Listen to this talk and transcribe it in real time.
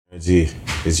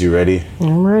Is you ready?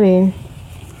 I'm ready.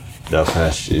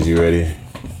 Delpesh, is you ready?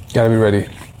 Gotta be ready.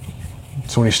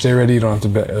 So when you stay ready, you don't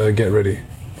have to get ready.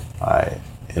 Alright.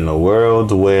 In a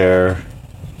world where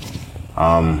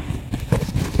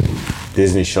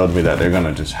Disney showed me that they're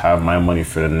gonna just have my money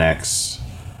for the next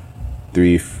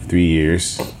three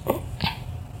years.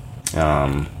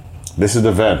 This is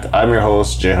the vent. I'm your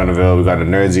host, Jay Hunneville. We got the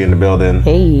Nerdsy in the building.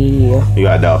 Hey. We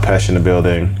got Delpesh in the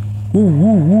building.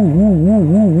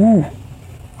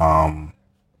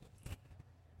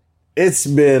 It's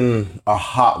been a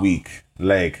hot week,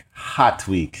 hot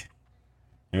week,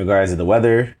 in regards to the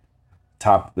weather,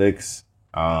 topics.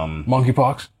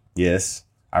 Monkeypox. Yes,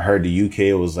 I heard the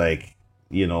UK was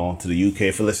to the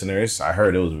UK for listeners. I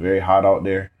heard it was very hot out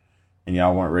there, and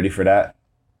y'all weren't ready for that.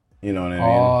 You know what I mean?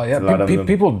 Oh yeah,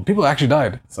 people actually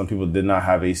died. Some people did not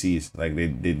have ACs. Like they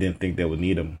didn't think they would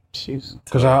need them. Jeez.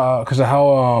 Because of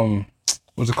how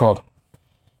what's it called?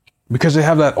 Because they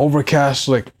have that overcast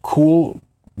cool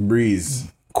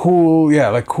breeze. Cool.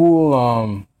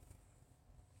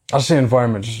 I'll say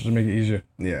environment just to make it easier.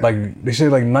 Yeah. Like they say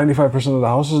 95% of the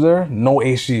houses there, no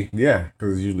AC. Yeah,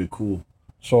 because it's usually cool.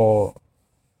 So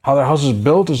how their house is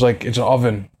built is it's an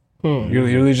oven. You're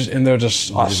really just in there just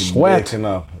sweat. Waking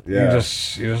up. Yeah. Yeah. You're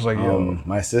just yo.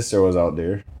 My sister was out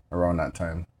there around that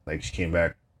time. She came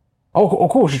back Oh,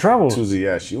 cool. She traveled. Tuesday.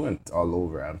 Yeah, she went all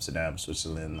over Amsterdam,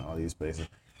 Switzerland, all these places.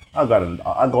 I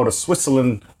go to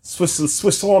Switzerland,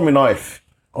 Swiss Army knife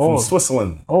from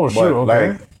Switzerland. Oh, shit,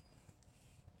 okay.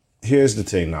 Here's the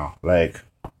thing now.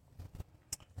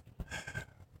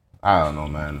 I don't know,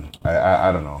 man.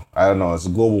 I don't know. I don't know. It's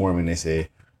global warming, they say,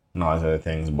 and all these other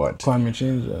things, but Climate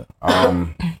change.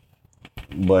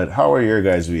 But how are your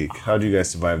guys' week? How do you guys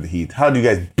survive the heat? How do you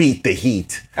guys beat the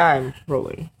heat? I'm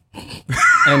rolling.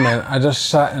 Hey man, I just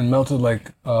sat and melted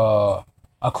a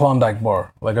Klondike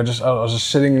bar. I was just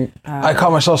sitting. I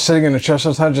caught myself sitting in the chair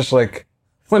sometimes, just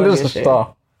when does it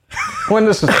stop? When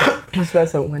does it stop?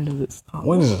 When does it stop?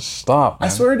 When does it stop? Man? I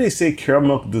swear they say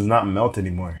caramel milk does not melt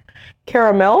anymore.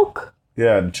 Caramel?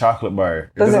 Yeah, the chocolate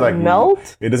bar. Does it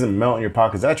melt? It doesn't melt in your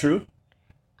pocket. Is that true?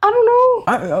 I don't know.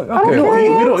 We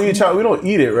don't eat chocolate. We don't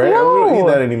eat it, right? No. We don't eat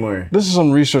that anymore. This is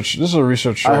some research. This is a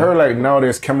research show. I heard now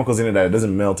there's chemicals in it that it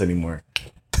doesn't melt anymore.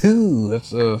 Ooh,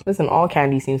 that's Listen, all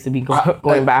candy seems to be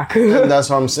going back. That's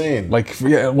what I'm saying.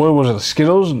 what was it? The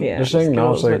Skittles? Yeah, They're saying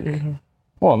now it's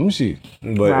well, let me see.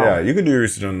 But yeah, you can do your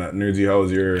research on that. Nerdsy, how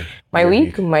was your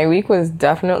week? My week was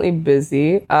definitely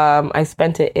busy. I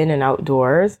spent it in and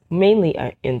outdoors, mainly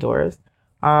indoors.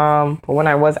 But when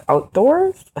I was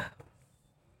outdoors,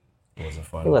 was it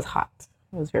fun? It was hot.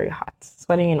 It was very hot.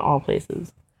 Sweating in all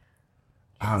places.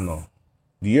 I don't know.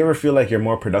 Do you ever feel like you're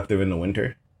more productive in the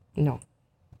winter? No.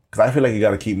 Because I feel like you got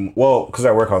to keep... Well, because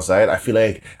I work outside, I feel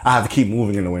like I have to keep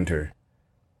moving in the winter.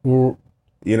 Well,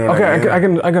 you know what I mean? I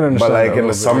can understand. But in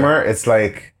the summer, it's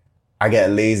I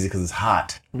get lazy because it's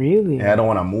hot. Really? And I don't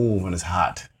want to move when it's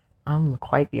hot. I'm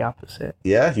quite the opposite.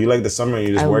 Yeah? You like the summer and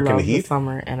you just work in the heat? I love the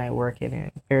summer and I work in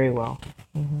it very well.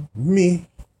 Mm-hmm. Me?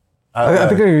 I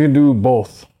think I can do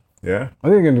both. Yeah? I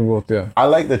think I can do both, yeah. I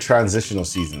like the transitional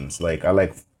seasons. I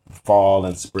like fall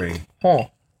and spring. Huh.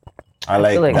 I'm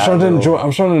starting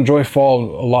to enjoy fall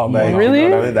a lot more. Really? You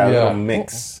know that little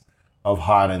mix of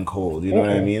hot and cold. You know what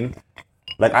I mean?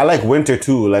 I like winter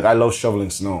too. I love shoveling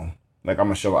snow.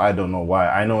 I'm a shovel. I don't know why.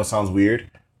 I know it sounds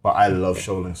weird, but I love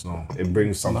shoveling snow. It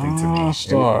brings something to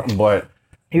me. But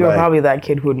you were probably that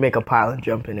kid who would make a pile and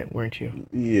jump in it, weren't you?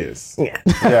 Yes. Yeah.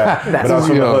 Yeah. But I was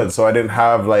from the hood, so I didn't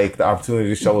have the opportunity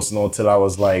to shovel snow till I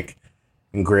was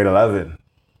in grade 11.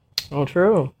 Oh,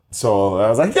 true. So I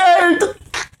was yay!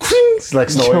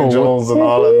 Snow angels and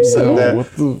all of them sitting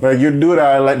there. You do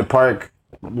that at the park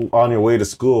on your way to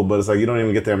school, but it's you don't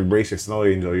even get to embrace your snow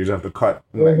angel. You just have to cut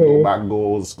and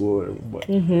go to school. But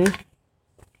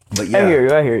yeah.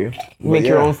 I hear you. Make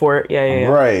your own fort. Yeah.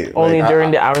 Right. Only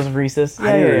during the hours of recess.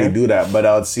 I didn't really do that, but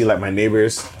I would see my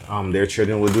neighbors, their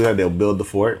children would do that. They'll build the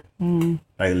fort,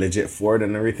 legit fort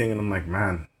and everything. And I'm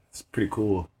man, it's pretty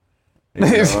cool.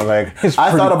 I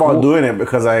thought about doing it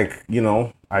because I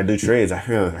do trades. I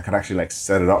feel I could actually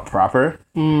set it up proper,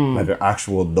 an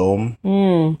actual dome.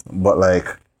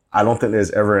 But I don't think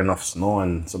there's ever enough snow,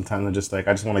 and sometimes I just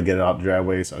want to get it out the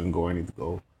driveway so I can go where I need to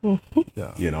go.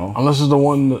 Yeah. Unless it's the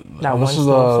one when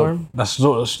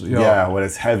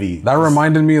it's heavy. That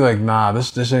reminded me nah,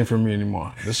 this ain't for me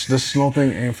anymore. This snow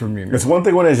thing ain't for me anymore. It's one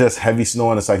thing when it's just heavy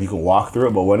snow and it's you can walk through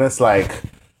it, but when it's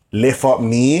lift up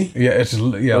knee. Yeah, it's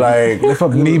lift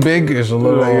up knee big is a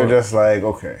little. You're just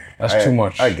okay. That's too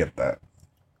much. I get that.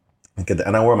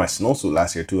 And I wore my snowsuit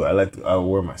last year too. I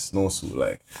wore my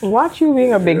snowsuit Watch you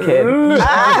being a big kid. Big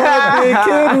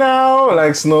kid now.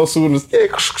 like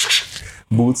snowsuit,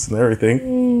 boots and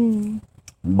everything.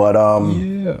 But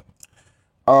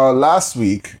last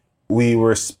week we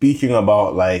were speaking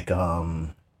about like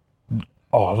the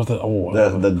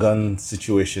gun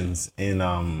situations in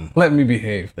Let me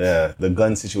behave. the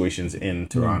gun situations in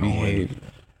Toronto, and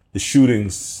the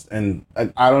shootings, and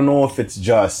I don't know if it's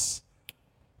just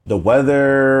the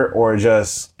weather or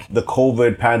just the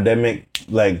COVID pandemic,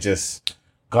 like just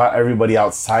got everybody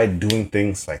outside doing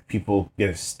things, like people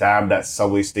getting stabbed at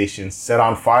subway stations, set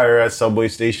on fire at subway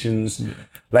stations. Yeah.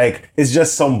 Like, it's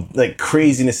just some like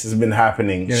craziness has been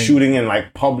happening, shooting in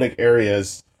like public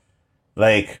areas,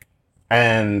 like,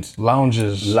 and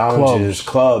lounges,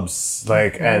 clubs,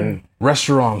 like, and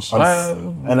restaurants. And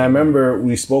I remember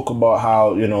we spoke about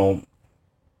how, you know,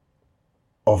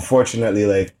 unfortunately,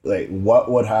 like what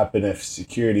would happen if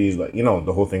security is like, you know,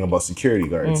 the whole thing about security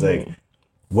guards, like,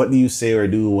 what do you say or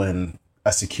do when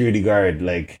a security guard,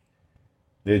 like,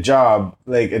 their job,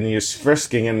 like, and you're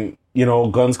frisking and, you know,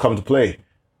 guns come to play.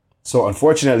 So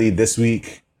unfortunately this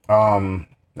week,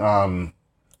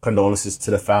 condolences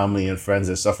to the family and friends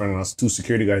that suffering loss. 2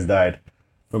 security guards died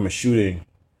from a shooting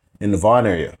in the Vaughan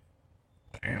area.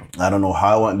 Damn. I don't know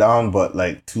how it went down, but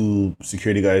like 2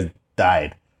 security guards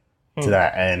died to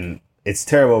that. And it's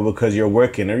terrible because you're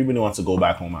working. Everybody wants to go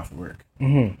back home after work.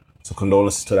 So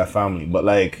condolences to that family. But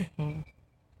like,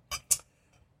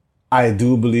 I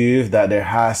do believe that there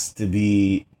has to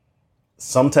be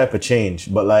some type of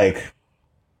change. But like,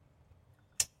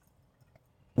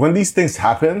 when these things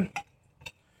happen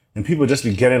and people just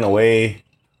be getting away,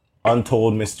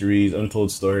 untold mysteries, untold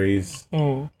stories,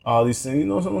 all these things, you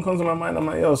know, something comes to my mind. I'm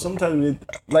like, yo, sometimes,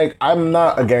 like, I'm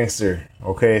not a gangster,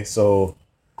 okay? So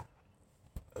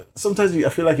sometimes I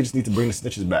feel like you just need to bring the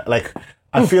snitches back. Like,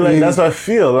 I feel like that's what I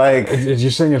feel. Like,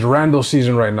 you're saying it's Randall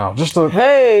season right now. Just like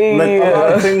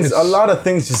a lot of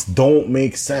things just don't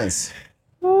make sense.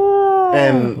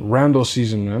 And Randall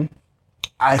season, man.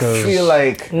 I feel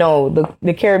like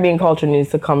the Caribbean culture needs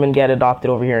to come and get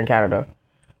adopted over here in Canada,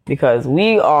 because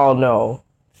we all know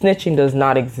snitching does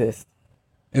not exist.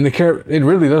 In the it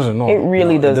really doesn't. No, it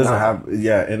really doesn't have.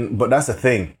 Yeah, but that's the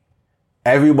thing.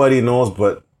 Everybody knows,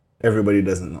 but everybody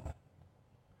doesn't know.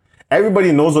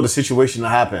 Everybody knows what the situation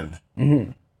happened,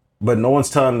 but no one's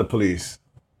telling the police.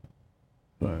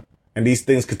 Right. And these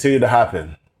things continue to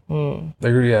happen.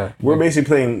 Yeah, we're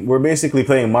basically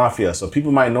playing mafia. So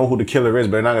people might know who the killer is,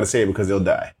 but they're not gonna say it because they'll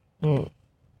die.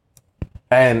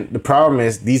 And the problem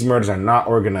is these murders are not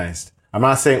organized. I'm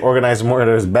not saying organized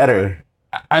murder is better.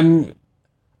 But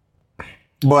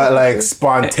like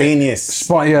spontaneous.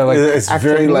 Like it's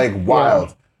very like wild.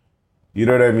 Yeah. You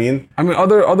know what I mean? I mean,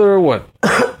 other what?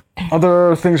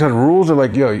 Other things had rules. Are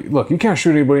like, yo, look, you can't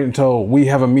shoot anybody until we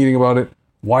have a meeting about it.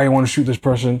 Why you want to shoot this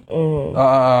person?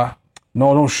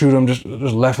 No, don't shoot him. Just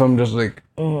left him. Just like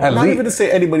not even to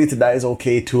say anybody to die is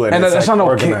okay too, and it's that's like not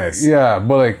organized. Okay. Yeah,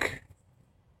 but like,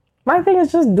 my thing is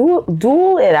just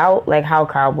duel it out like how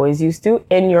cowboys used to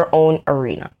in your own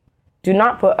arena. Do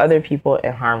not put other people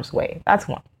in harm's way. That's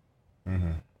one.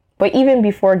 But even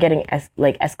before getting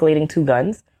escalating to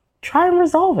guns, try and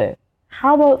resolve it.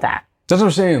 How about that? That's what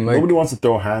I'm saying. Like, nobody wants to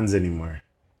throw hands anymore.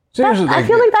 Seriously, I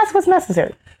feel like that's what's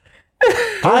necessary.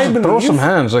 Throw some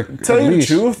hands. Like, tell you the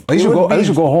truth, at least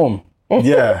you go home.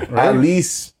 Yeah, right? At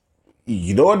least,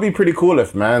 you know, it'd be pretty cool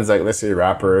if man's like, let's say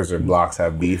rappers or blocks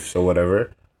have beefs or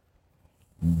whatever.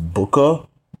 Book a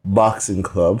boxing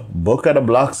club. Book at a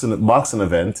boxing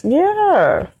event.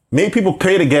 Yeah. Make people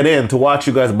pay to get in to watch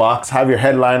you guys box. Have your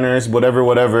headliners,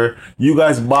 whatever. You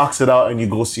guys box it out and you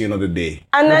go see another day.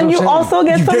 And then you also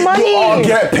get some money. You all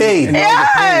get paid.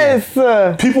 Yes.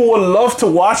 People would love to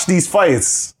watch these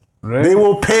fights. Right. They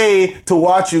will pay to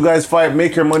watch you guys fight,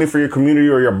 make your money for your community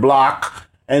or your block,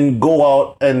 and go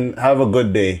out and have a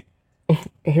good day.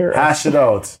 Hash it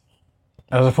out.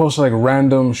 As opposed to like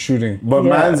random shooting. But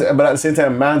at the same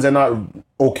time, mans are not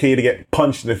okay to get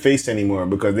punched in the face anymore,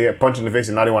 because they get punched in the face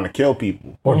and now they want to kill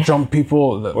people. Or jump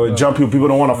people. Jump people. People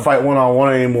don't want to fight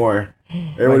one-on-one anymore.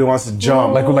 Everybody wants to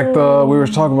jump. Like we were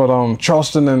talking about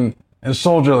Charleston and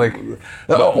Soldier. Like,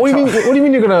 what do you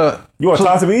mean you're gonna... You want to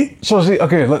talk to me? So see,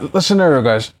 okay, let's scenario,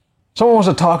 guys. Someone wants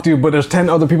to talk to you, but there's 10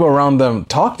 other people around them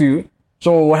talk to you.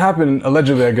 So what happened,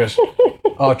 allegedly, I guess,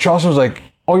 Charleston was like,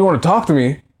 oh, you want to talk to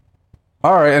me?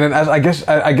 All right, and then as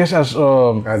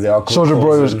Soldier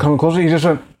Boy was coming closer, he just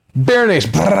went, bare nace,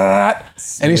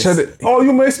 and he said, oh,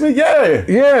 you maced me?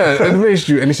 Yeah, I maced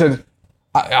you. And he said,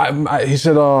 he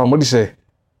said, what did he say?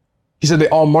 He said they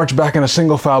all marched back in a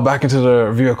single file back into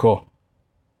their vehicle.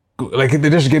 Like,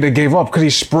 they gave up because he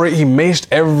maced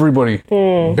everybody.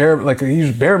 He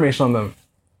used bear mace on them.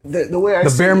 The way I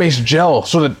bear mace gel,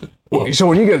 so that So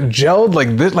when you get gelled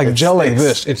like this, like gel like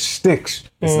this, it sticks.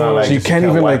 It's not like so you can't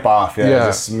even wipe like off. Yeah, it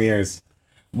just smears.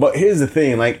 But here's the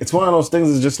thing, like it's one of those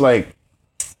things. It's just like,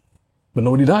 but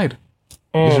nobody died.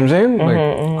 You know what I'm saying? Like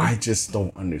I just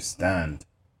don't understand.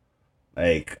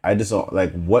 Like I just don't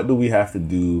like. What do we have to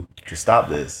do to stop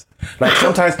this? Like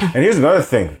sometimes, and here's another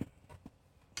thing.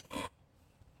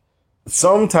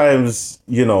 Sometimes,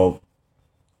 you know,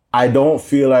 I don't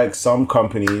feel like some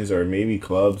companies or maybe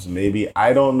clubs, maybe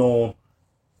I don't know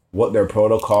what their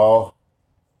protocol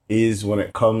is when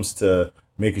it comes to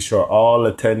making sure all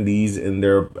attendees in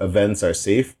their events are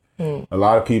safe. A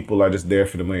lot of people are just there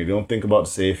for the money. They don't think about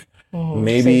the safe.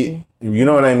 Maybe, you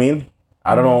know what I mean?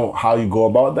 I don't know how you go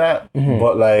about that,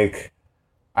 but like,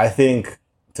 I think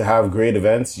to have great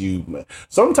events,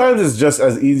 sometimes it's just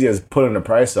as easy as putting the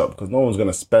price up because no one's going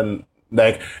to spend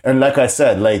and like I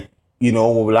said, like, you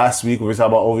know, last week when we talked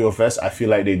about OVO Fest, I feel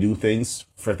like they do things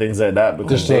for things like that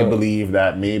because they believe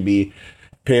that maybe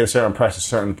paying a certain price, a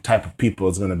certain type of people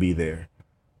is going to be there.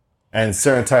 And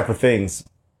certain type of things,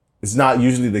 it's not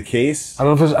usually the case. I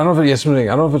don't know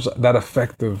if it's that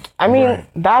effective. I mean,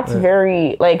 that's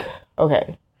very, like,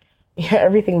 okay. Yeah,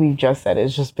 everything we've just said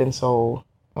has just been so...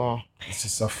 It's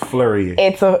just a flurry.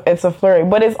 It's a flurry.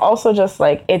 But it's also just,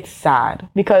 like, it's sad.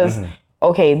 Because,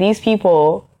 okay, these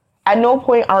people... At no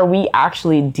point are we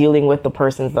actually dealing with the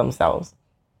persons themselves.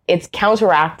 It's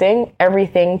counteracting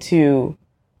everything to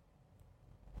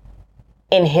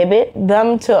inhibit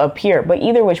them to appear. But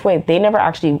either which way, they never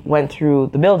actually went through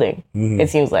the building.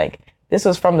 It seems like this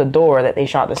was from the door that they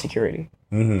shot the security.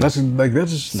 That's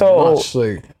just so nuts,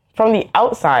 like. From the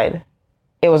outside,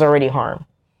 it was already harm,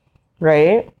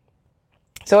 right?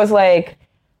 So it's like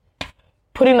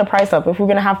putting the price up. If we're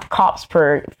gonna have cops,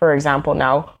 for example,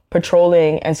 now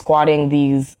patrolling and squatting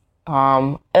these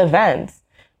events,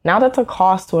 now that's a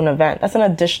cost to an event. That's an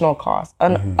additional cost.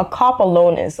 A cop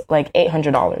alone is like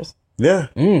 $800. Yeah.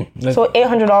 So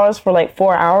 $800 for like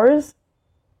 4 hours,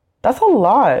 that's a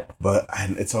lot. But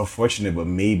and it's unfortunate, but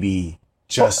maybe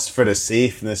just for the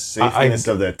safeness of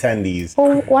the attendees.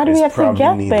 Well, why do we have to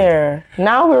get there?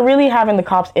 Now we're really having the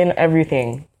cops in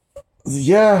everything.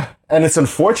 Yeah, and it's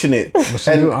unfortunate,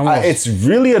 and it's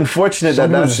really unfortunate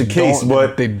that that's the case.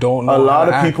 But they don't know a lot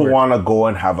of people want to go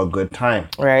and have a good time,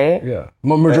 right? Yeah,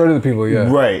 majority of the people, yeah,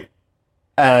 right.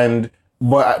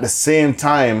 But at the same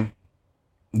time,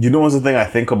 you know what's the thing I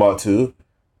think about too?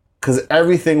 Because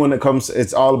everything when it comes,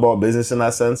 it's all about business in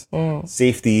that sense.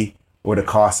 Safety or the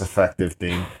cost-effective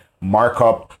thing.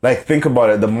 Markup, like think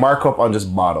about it. The markup on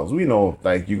just bottles. We know,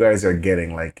 like you guys are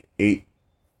getting like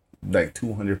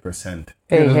 200%.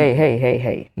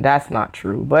 Hey. That's not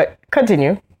true, but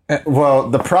continue. Well,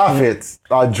 the profits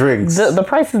on drinks. The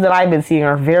prices that I've been seeing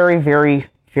are very, very,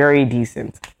 very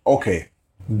decent. Okay.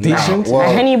 Decent? A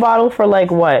Henny bottle for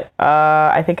like what?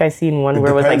 I think I seen one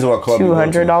where it was like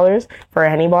 $200 for a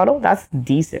Henny bottle. That's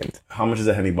decent. How much is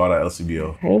a Henny bottle at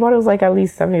LCBO? Henny bottle is like at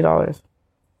least $70.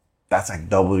 That's like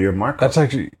double your markup. That's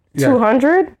actually... Yeah.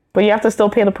 $200? But you have to still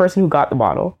pay the person who got the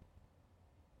bottle.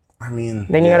 I mean,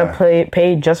 then you gotta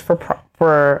pay just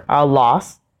for a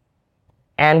loss,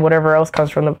 and whatever else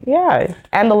comes from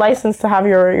and the license to have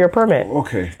your permit.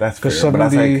 Okay, that's fair. But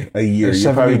that's like a year.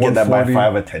 You probably get that by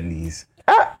 5 attendees.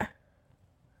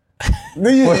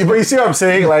 But you see what I'm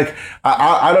saying? Like,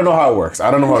 I don't know how it works.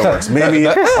 Maybe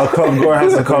a club goer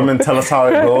has to come and tell us how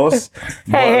it goes.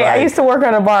 Hey, I used to work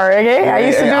on a bar, okay? I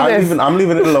used to do this. I'm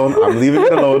leaving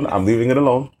it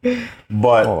alone.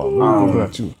 But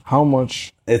how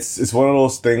much? It's one of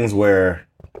those things where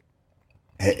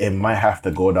it might have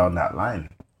to go down that line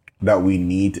that we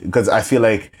need, because I feel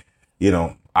like, you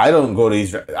know, I don't go to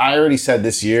these. I already said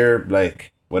this year,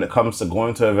 like, when it comes to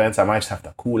going to events, I might just have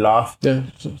to cool off. Yeah.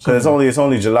 Because it's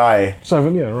only July.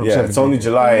 7, yeah. Yeah, it's only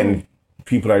July and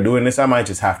people are doing this. I might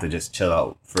just have to just chill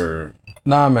out for...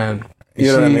 Nah, man. You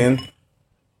know what I mean?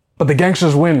 But the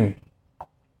gangsters win.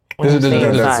 That's what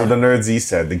the Nerd Z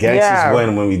said. The gangsters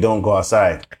win when we don't go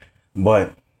outside.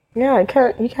 But... Yeah, you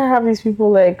can't have these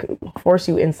people like force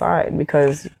you inside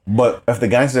because... But if the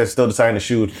gangsters are still deciding to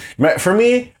shoot... For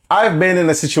me, I've been in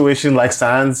a situation like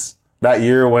Sands... That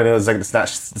year when it was like the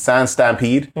Sand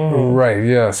Stampede. Right,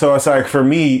 yeah. So it's like, for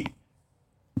me,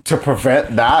 to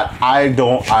prevent that, I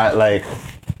don't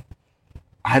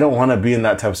want to be in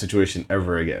that type of situation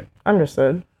ever again.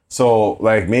 Understood. So,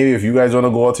 like, maybe if you guys want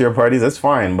to go out to your parties, that's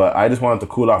fine. But I just wanted to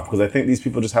cool off because I think these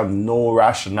people just have no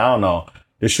rationale now.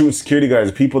 They're shooting security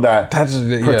guards, people that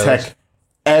protect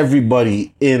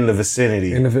everybody in the vicinity.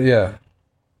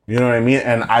 You know what I mean?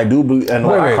 And I do believe, and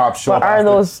cops show up.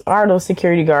 But are those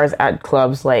security guards at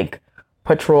clubs like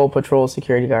patrol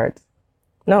security guards?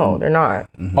 No, they're not.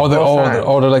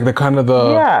 They're like the kind of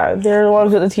the. Yeah, they're the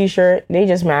ones with the t-shirt. They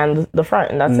just man the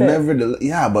front, and that's it.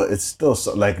 Yeah, but it's still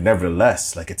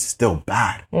nevertheless, like it's still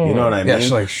bad. You know what I mean? Yeah,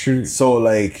 it's like shooting. So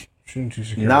like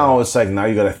now it's like now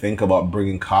you got to think about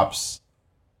bringing cops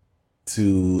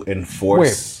to enforce.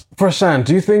 Wait, for San,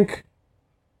 do you think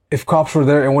if cops were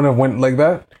there, it wouldn't have went like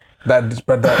that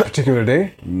particular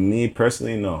day? Me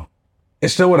personally, no. It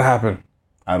still would have happened.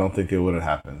 I don't think it would have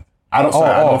happened. I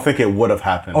don't think it would have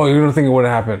happened. Oh, you don't think it would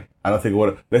have happened? I don't think it would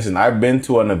have. Listen, I've been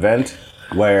to an event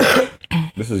where,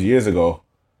 this was years ago,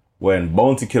 when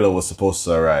Bounty Killer was supposed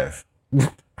to arrive.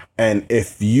 And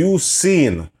if you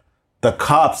seen the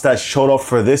cops that showed up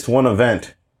for this one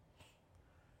event,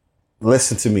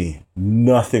 listen to me,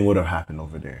 nothing would have happened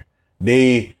over there.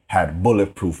 They had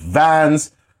bulletproof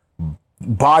vans,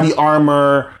 body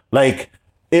armor, like...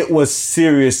 It was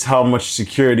serious how much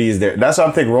security is there. That's why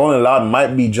I'm thinking Rolling Loud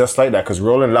might be just like that, because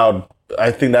Rolling Loud,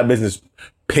 I think that business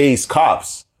pays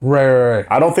cops. Right.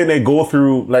 I don't think they go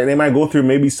through, like they might go through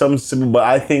maybe some civil, but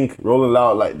I think Rolling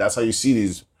Loud, like that's how you see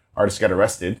these artists get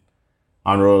arrested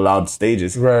on Rolling Loud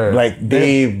stages. Right. Like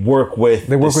they work with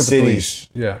the police.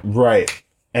 Yeah. Right.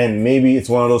 And maybe it's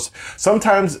one of those,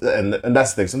 sometimes, and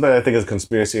that's the thing, sometimes I think it's a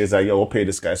conspiracy, it's like, yo, we'll pay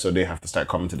this guy so they have to start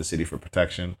coming to the city for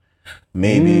protection.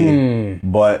 Maybe,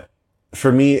 but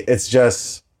for me, it's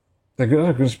just... That's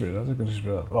a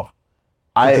conspiracy. Oh.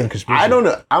 I don't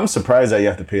know. I'm surprised that you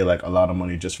have to pay like a lot of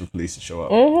money just for police to show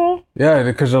up. Mm-hmm. Yeah,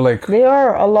 because they're like... They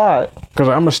are a lot. Because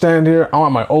I'm going to stand here, I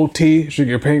want my OT, so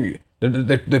you're paying...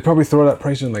 They probably throw that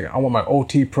price in, like, I want my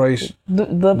OT price. The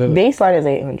baseline is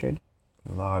 $800.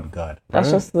 Lord God.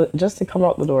 That's just to come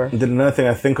out the door. Then another thing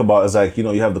I think about is like, you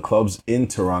know, you have the clubs in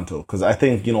Toronto. Because I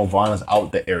think, you know, Vaughan is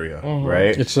out the area,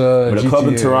 right? It's but the club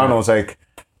in GTA, Toronto is like,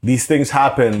 these things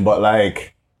happen, but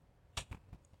like,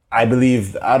 I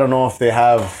believe, I don't know if they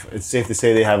have, it's safe to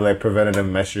say they have like preventative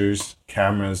measures,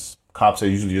 cameras. Cops are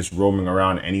usually just roaming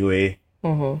around anyway.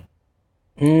 But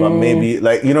maybe,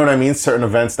 like, you know what I mean? Certain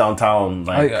events downtown,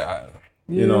 like,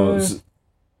 you know,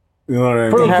 you know what I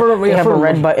mean? They have a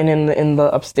red button in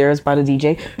the upstairs by the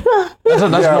DJ. That's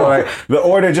like,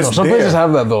 or they're just some there. places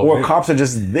have that though. Or cops are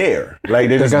just there. Like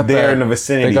they're just there in the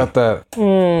vicinity. They got that.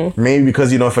 Maybe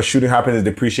because, you know, if a shooting happens, it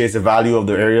depreciates the value of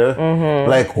the area.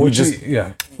 Like which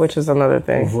is another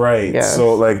thing. Right. Yes.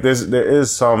 So like there's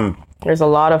a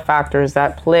lot of factors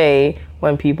that play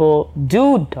when people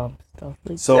do dumb stuff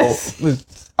like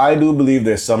this. I do believe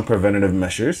there's some preventative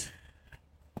measures.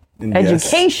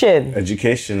 Education.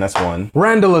 Education, that's one.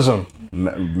 Randalism.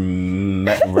 Man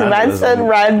said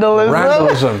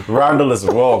randalism.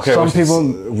 Randalism. Well, okay. Some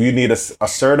people... We need a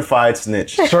certified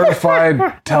snitch.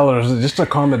 Certified tellers, just to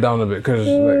calm it down a bit, because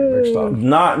like stop.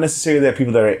 Not necessarily that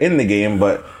people that are in the game,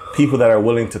 but people that are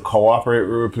willing to cooperate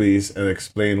with the police and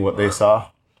explain what they saw.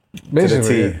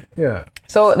 Basically, yeah.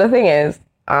 So the thing is,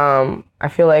 I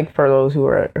feel like for those who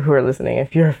are listening,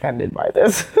 if you're offended by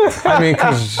this, I mean,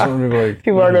 because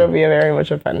people are going to be very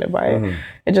much offended by it.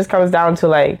 It just comes down to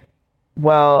like,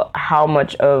 well, how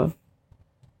much of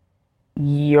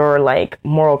your like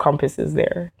moral compass is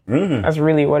there? That's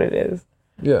really what it is.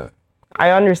 Yeah.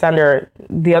 I understand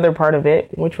the other part of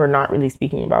it, which we're not really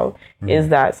speaking about, is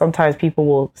that sometimes people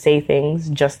will say things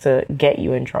just to get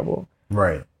you in trouble.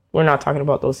 Right. We're not talking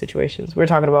about those situations. We're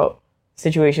talking about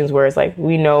situations where it's like,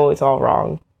 we know it's all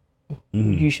wrong.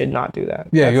 You should not do that.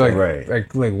 Yeah, you're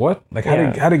like, like what? Like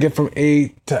how to get from A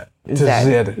to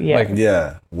Z? Yeah.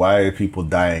 Like, why are people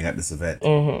dying at this event?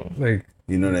 Like,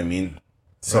 you know what I mean?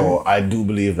 So I do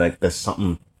believe like there's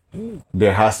something.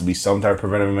 There has to be some type of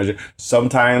preventative measure.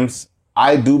 Sometimes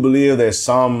I do believe there's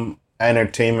some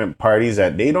entertainment parties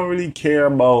that they don't really care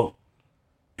about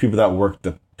people that work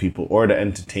the people or the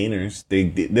entertainers.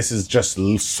 This is just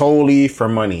solely for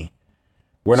money.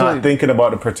 We're not thinking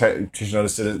about the protection of the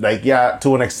citizens. Like, yeah,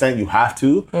 to an extent you have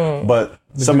to, but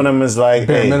some of them is like,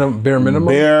 bare minimum.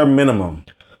 Bare minimum.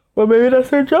 Well, maybe that's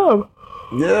their job.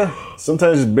 Yeah,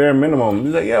 sometimes it's bare minimum.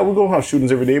 It's like, yeah, we're gonna have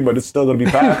shootings every day, but it's still gonna be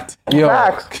packed.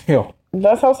 Yo.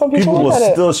 That's how some people will look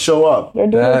at still show up. They're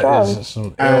doing their job.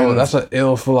 That's an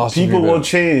ill philosophy. People will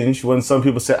change when some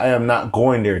people say, I am not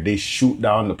going there. They shoot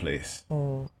down the place.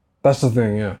 That's the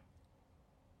thing, yeah.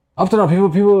 Up to now, people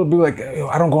will be like, yo,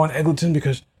 I don't go on Eglinton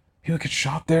because people get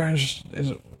shot there and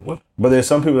what? But there's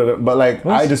some people that, but like,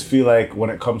 I just feel like when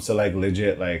it comes to like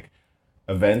legit like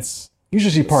events, you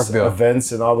should see Parkdale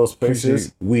events and all those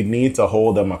places, we need to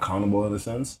hold them accountable in a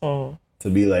sense to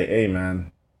be like, hey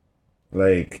man,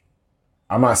 like,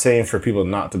 I'm not saying for people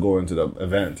not to go into the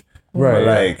event, right? But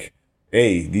like,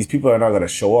 hey, these people are not gonna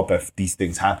show up if these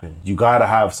things happen. You gotta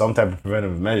have some type of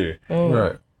preventative measure,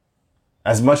 right?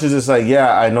 as much as it's like,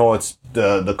 yeah, I know it's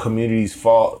the community's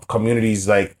fault. Communities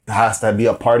like has to be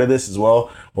a part of this as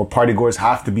well, or party goers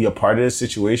have to be a part of this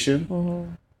situation.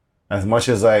 Mm-hmm. As much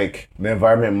as like the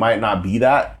environment might not be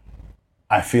that,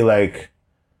 I feel like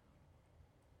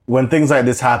when things like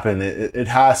this happen,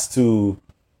 something's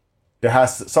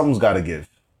got to give.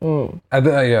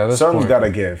 Something's got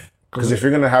to give. Because if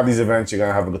you're going to have these events, you're going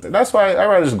to have a good time. That's why I'd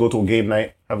rather just go to a game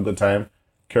night, have a good time,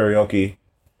 karaoke.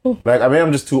 Like, I mean,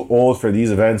 I'm just too old for these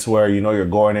events where, you know, you're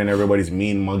going in, everybody's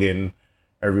mean mugging,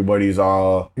 everybody's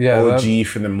all OG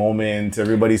for the moment,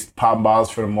 everybody's popping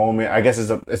bottles for the moment. I guess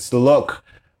it's the look,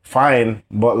 fine,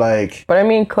 but like... But I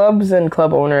mean, clubs and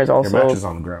club owners also... Your matches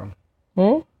on the ground.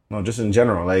 No, just in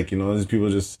general, like, you know, these people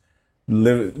just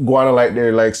go out like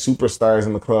they're like superstars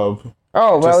in the club.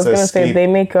 Oh, but I was gonna say they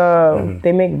make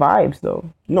vibes though.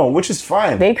 No, which is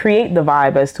fine. They create the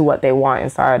vibe as to what they want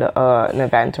inside an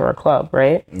event or a club,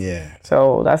 right? Yeah.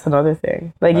 So that's another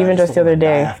thing. Like even just the other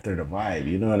day. After the vibe,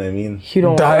 you know what I mean? You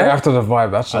don't die after the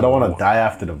vibe. I don't want to die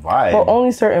after the vibe. But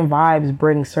only certain vibes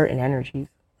bring certain energies.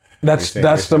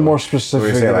 That's the more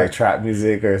specific. We say like trap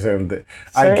music or something.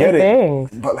 I get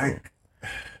it, but like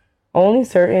only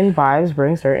certain vibes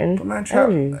bring certain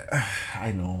energies.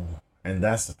 I know. And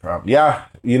that's the problem. Yeah,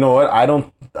 you know what?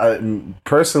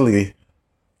 Personally,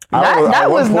 that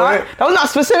was not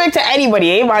specific to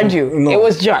anybody, mind you. No. It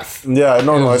was just. Yeah,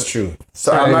 no, it's true.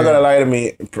 So I'm not gonna lie to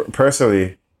me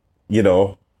personally. You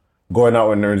know, going out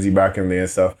with Nerdsy back in the day and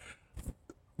stuff.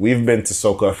 We've been to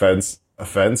Soca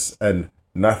offense, and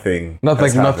nothing. Nothing.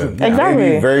 Exactly.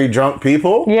 Maybe very drunk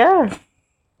people. Yeah.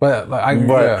 But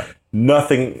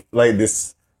nothing like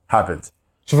this happens.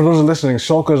 So for those who are listening,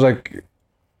 Soca is like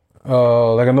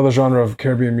another genre of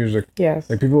Caribbean music. Yes.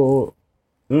 Like people...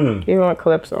 Even with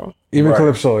Calypso.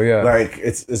 Calypso, yeah. Like,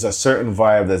 it's a certain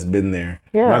vibe that's been there.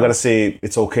 Yeah. I'm not going to say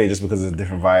it's okay just because it's a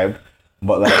different vibe.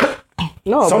 But, like...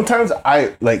 No. Sometimes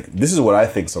this is what I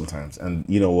think sometimes. And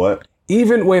you know what? Wait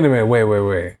a minute.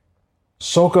 Wait.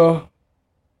 Soca...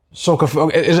 is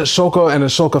it Soca and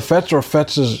it's Soca Fets or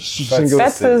Fets is singular?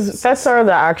 Fets are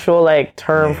the actual like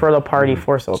term for the party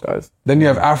for Socas. Then you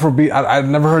have Afrobeat. I've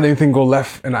never heard anything go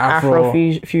left in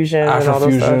Afrofusion and all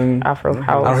those stuff. Afro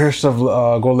house. I don't hear stuff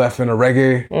go left in a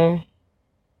reggae.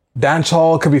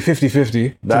 Dancehall could be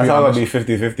 50-50. Dancehall could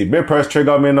be 50-50. Big press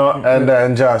trigger me not, and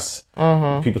then just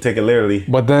people take it literally.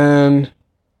 But then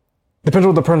depends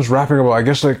what the person's rapping about. I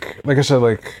guess like I said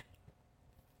like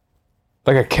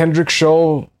a Kendrick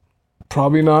show.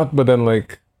 Probably not, but then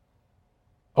like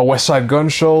a West Side Gun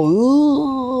show.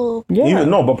 Ooh. Yeah.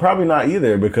 But probably not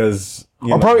either because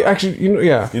probably actually you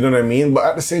know what I mean. But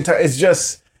at the same time, it's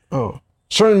just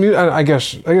certain music. I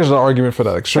guess the argument for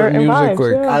that like certain music.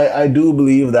 Vibes, like I do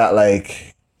believe that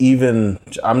like even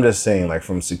I'm just saying like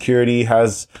from security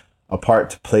has a part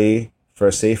to play for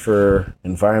a safer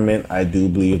environment. I do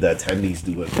believe that attendees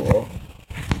do as well.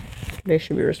 They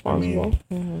should be responsible.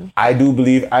 I do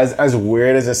believe, as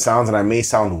weird as it sounds, and I may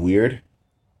sound weird,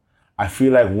 I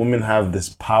feel like women have this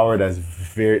power that's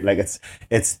very, like,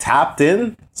 it's tapped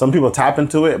in. Some people tap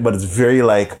into it, but it's very,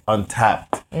 like,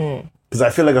 untapped. Because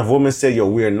I feel like if women say, yo,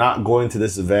 we're not going to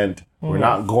this event, we're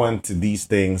not going to these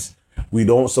things, we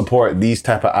don't support these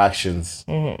type of actions,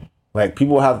 like,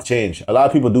 people have to change. A lot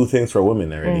of people do things for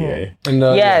women already, eh?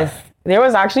 Yes. There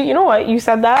was actually, you know what? You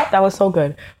said that? That was so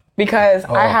good. Because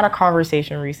I had a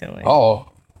conversation recently.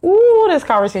 Ooh, this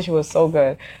conversation was so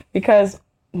good. Because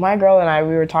my girl and I,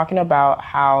 we were talking about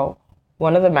how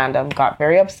one of the mandem got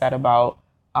very upset about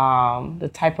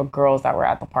the type of girls that were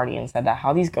at the party and said that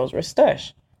how these girls were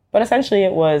stush. But essentially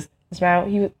it was, this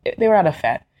man, they were at a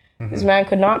fete. This man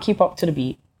could not keep up to the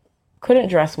beat, couldn't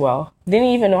dress well, didn't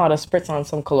even know how to spritz on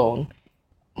some cologne.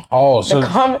 The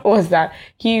comment was that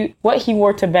what he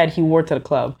wore to bed, he wore to the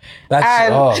club.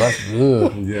 That's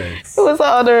good. Yes. It was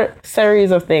another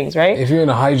series of things, right? If you're in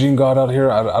a hygiene god out here,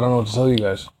 I don't know what to tell you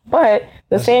guys. But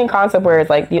the same concept where it's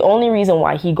like the only reason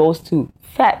why he goes to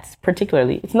fetes,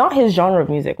 particularly, it's not his genre of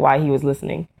music why he was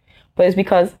listening, but it's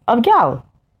because of gal.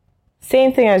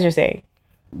 Same thing as you're saying.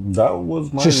 That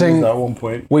was my reason at one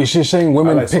point. Wait, she's saying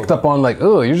women picked up on like,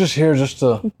 oh, you're just here just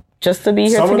to be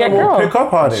here to get girls. Pick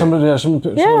up on it. Somebody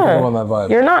pick up on that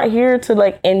vibe. You're not here to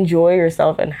like enjoy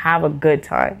yourself and have a good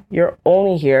time. You're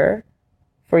only here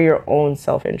for your own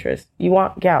self-interest. You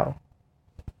want gal.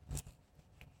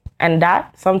 And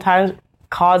that sometimes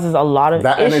causes a lot of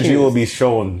that issues. Energy will be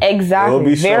shown. Exactly. It will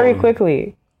be very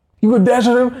quickly. You would dance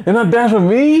with him and not dance with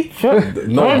me?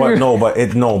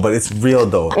 but it's real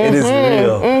though. It is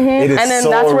real. It is and then so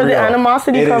that's where real. the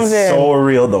animosity comes in. It is so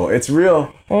real though. It's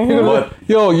real. But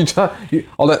yo,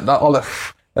 all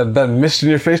that mist in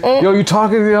your face. Yo, you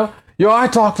talking? Yo, Yo, I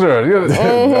talked to her.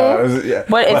 Yeah.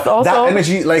 But it's also that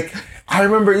energy. Like I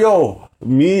remember,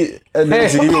 me and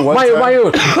Nerzy one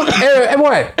time. Hey,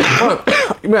 boy.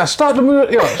 Man, stop the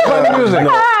music. Yo, stop the music.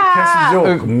 That's a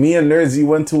joke. Me and Nerzy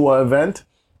went to an event,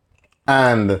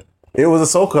 and it was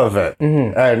a soca event,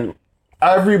 and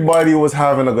everybody was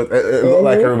having a good. It looked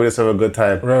like everybody was having a good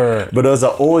time. Right. But there was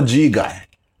an OG guy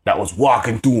that was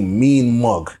walking through mean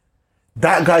mug.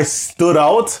 That guy stood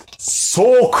out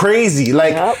so crazy,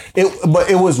 like but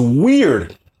it was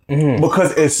weird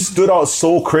because it stood out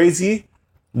so crazy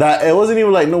that it wasn't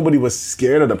even like nobody was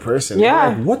scared of the person. Yeah.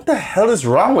 Like, what the hell is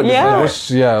wrong with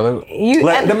this guy?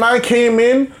 Like the man came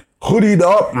in, hoodied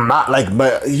up,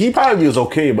 but he probably was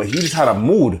okay, but he just had a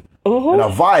mood and a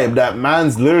vibe that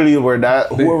man's literally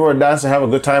whoever were dancing, have a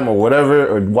good time or whatever,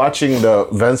 or watching the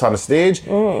events on the stage,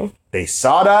 they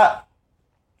saw that.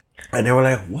 And they were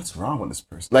like, what's wrong with this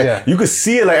person? Like, you could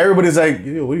see it, like, everybody's like,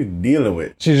 yo, what are you dealing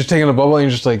with? She's just taking a bubble and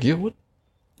you're just like, what?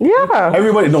 Yeah.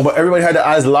 Everybody had their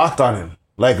eyes locked on him.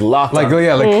 Like, locked on him.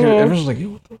 Everyone's like,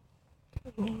 yo, what the?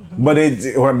 But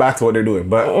they went back to what they're doing.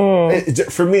 But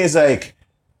for me, it's like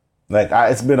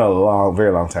it's been a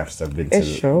very long time since I've been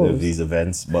to these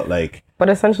events. But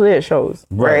essentially it shows,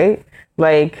 right?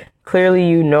 Like, clearly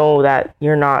you know that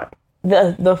you're not...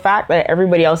 The fact that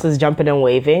everybody else is jumping and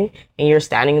waving and you're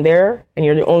standing there and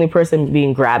you're the only person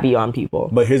being grabby on people.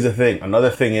 But here's the thing. Another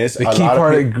thing is the key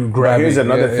part of grabbing. Here's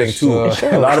another thing too.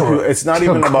 A lot of people. It's not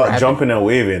even about jumping and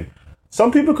waving.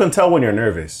 Some people can tell when you're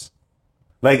nervous.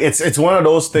 Like it's one of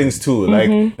those things too. Like,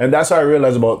 and that's what I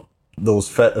realized about those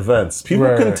events.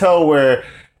 People can tell where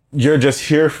you're just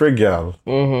here for a gal.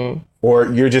 Or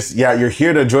you're just, you're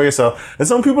here to enjoy yourself. And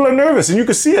some people are nervous and you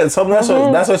can see it. That's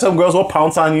why some girls will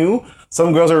pounce on you.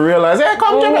 Some girls will realize, hey,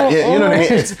 come drink. You know what I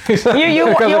mean? You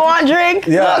want a drink?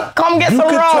 Yeah. Come get some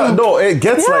rum. No, it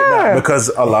gets like that because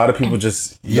a lot of people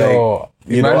just, I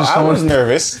was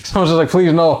nervous. Someone's just like,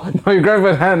 please, no, you grab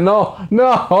my hand. No.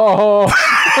 No.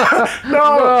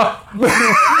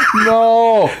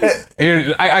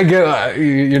 I get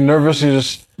you're nervous. You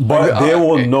just... But they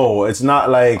will know. It's not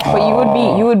like...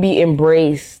 But you would be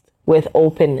embraced with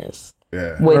openness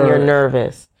when you're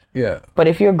nervous. Yeah. But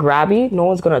if you're grabby, no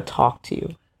one's going to talk to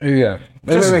you. Yeah.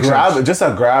 Just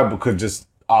a grab could just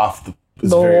off the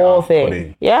whole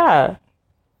thing. Yeah.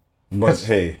 But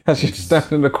hey. As you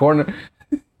stand in the corner,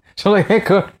 she's like, hey,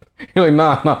 good. You're like,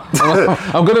 nah.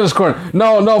 I'm good in this corner.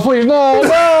 No, please, no.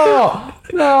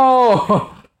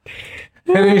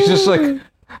 And then he's just like...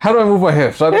 How do I move my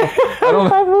hips? I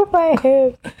don't I move my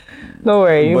hips. Don't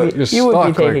worry, you would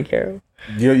be taken care of.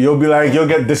 You'll be like, you'll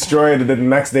get destroyed the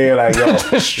next day. Like, yo,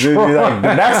 you'll be like,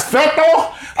 the next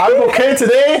feto, I'm okay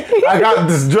today. I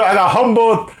got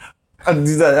humbled. I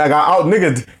got out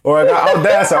niggered, or I got out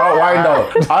danced, or out wind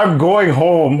out. I'm going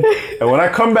home, and when I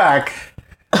come back,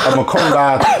 I'm gonna come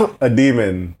back a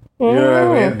demon. You know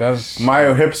what I mean?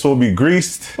 My hips will be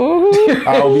greased.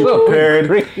 I'll be prepared.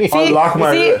 Unlock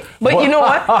my... But you know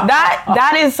what?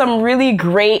 That is some really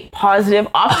great, positive,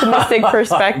 optimistic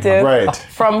perspective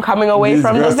from coming away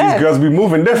from the event. These girls be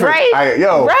moving different.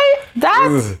 Right?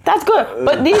 That's good.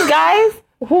 But these guys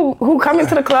who come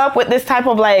into the club with this type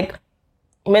of like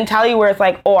mentality where it's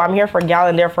like, oh, I'm here for gal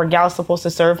and therefore gal's supposed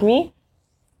to serve me.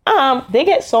 They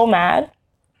get so mad,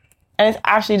 and it's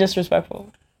actually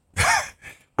disrespectful.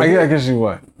 I guess you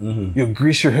what? You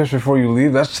grease your hips before you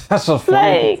leave. That's a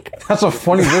funny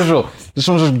visual. This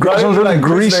one's really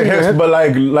greasing hips, but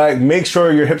like make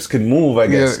sure your hips can move. I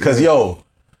guess because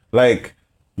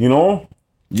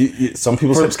some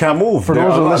people's hips can't move. For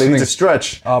those who are listening, they need to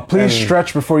stretch. Please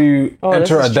stretch before you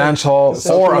enter a dance hall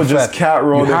or a just cat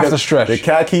roll. You have to stretch. They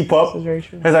can't keep up.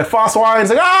 It's like fast wine.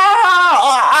 It's like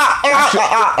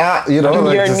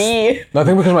your knee. No, I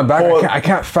think because of my back, I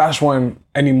can't fast wine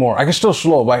anymore. I can still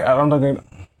slow, but I don't think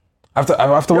I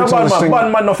have to wait till this thing.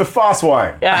 Man, not for fast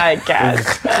wine. Yeah, I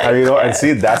guess. And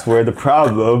see, that's where the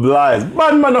problem lies.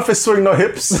 Man, not for swing no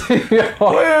hips.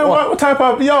 What type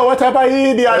of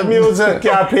idiot music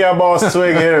can't play about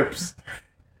swing hips?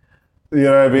 You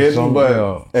know what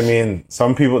I mean? But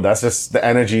some people, that's just the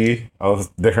energy of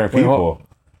different people.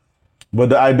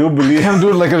 But I do believe. I can't do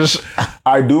it like a.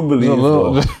 I do believe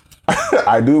though.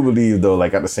 I do believe though.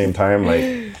 Like at the same time,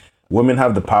 like women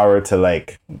have the power to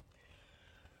like.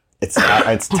 It's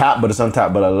tapped, but it's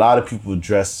untapped. But a lot of people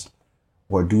dress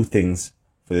or do things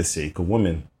for the sake of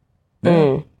women.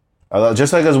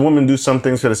 Just like as women do some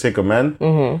things for the sake of men,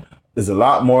 there's a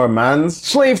lot more mans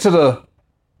slave to the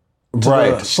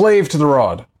slave to the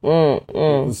rod.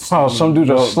 Some dudes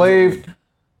are slave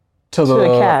to the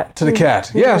cat. To the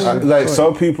cat. Yes. Like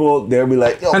some people, they'll be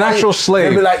like, yo, An actual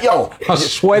slave. They'll be like, yo, A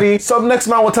sweaty. some next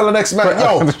man will tell the next man,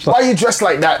 yo, why you dressed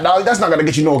like that? Now that's not gonna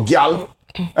get you no gal.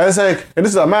 And it's like, and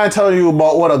this is a man telling you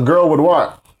about what a girl would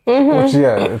want. Which,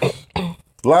 it's,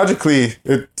 Logically,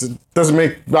 it doesn't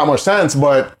make that much sense,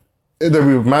 but the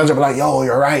man's be like, yo,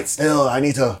 you're right. Still, I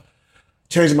need to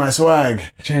change my swag.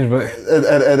 but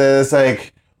And it's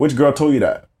like, which girl told you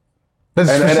that? that's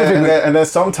And then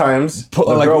sometimes the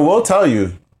like- girl will tell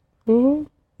you. You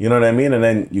know what I mean? And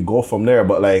then you go from there.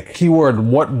 But like, keyword,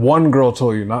 what one girl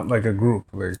told you, not like a group.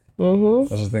 Like,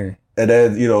 that's the thing. and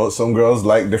then, you know, some girls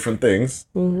like different things.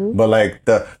 But like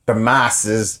the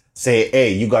masses say,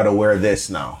 hey, you got to wear this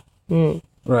now.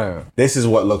 Right. This is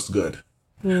what looks good.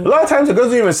 A lot of times the girls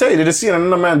don't even say it. They just see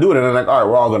another man do it. And they're like, all right,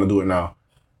 we're all going to do it now.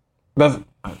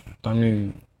 I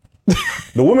mean,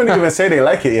 The women didn't even say they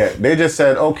like it yet. They just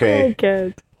said,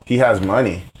 okay, he has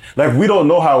money. Like, we don't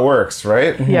know how it works,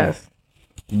 right? Yes.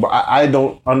 But I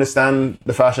don't understand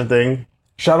the fashion thing.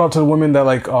 shout out to the women that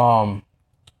like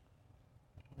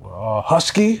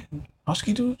husky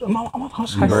dude. I'm not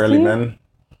husky. Burly men.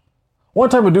 One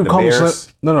time a dude called me bears?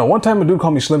 slim. No. One time a dude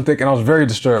called me slim thick, and I was very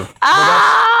disturbed.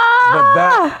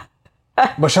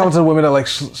 But shout out to the women that like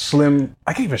slim.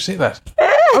 I can't even say that.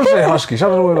 I'm saying husky. Shout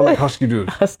out to the women that like husky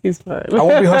dudes. Husky's fine. I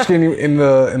won't be husky in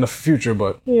the future,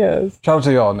 but Yes. shout out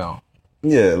to y'all now.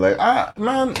 Yeah, like,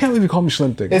 man, Can't believe you call me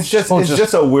slim thick. it's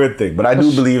just a weird thing. But I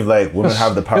do believe, like, women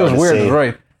have the It power was to weird, say,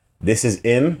 right? this is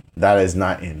in, that is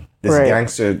not in. This Right.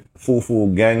 gangster, full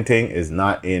gang thing is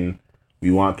not in. We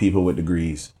want people with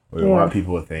degrees. We want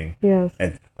people with thing. Yes.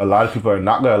 And a lot of people are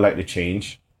not going to like the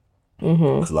change.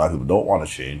 Because a lot of people don't want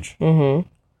to change. And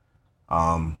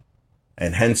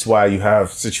hence why you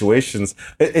have situations.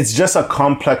 It's just a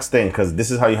complex thing, because this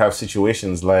is how you have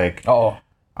situations like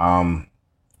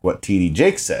what TD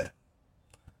Jake said.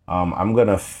 I'm going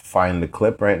to find the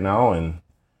clip right now, and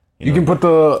You can put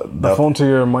the phone to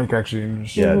your mic actually. And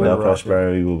just let it Del rock.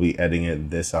 Prosperity will be editing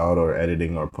this out or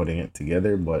editing or putting it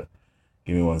together, but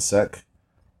give me one sec.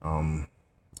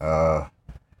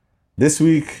 This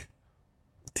week,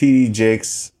 TD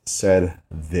Jakes said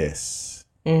this.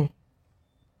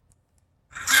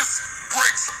 This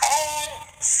breaks all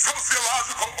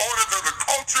sociological order to the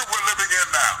culture we're living in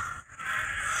now.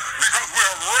 Because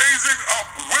we're raising up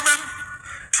women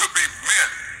to be men.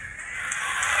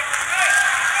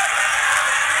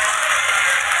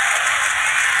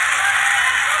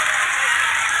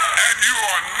 And you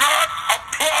are not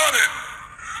applauded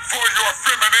for your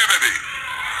femininity.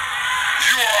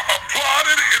 You are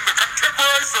applauded in the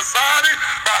contemporary society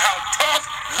by how tough,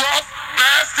 rough,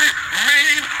 nasty,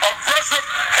 mean, aggressive,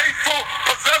 hateful,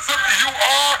 possessive you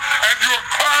are, and you're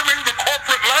climbing the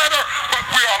corporate ladder, but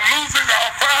we are losing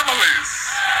our families.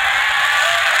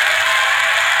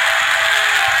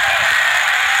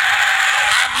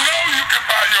 I know you can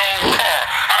buy your own car.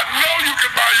 I know you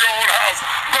can buy your own house,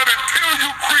 but until you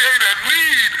create a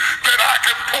need that I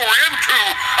can pour into,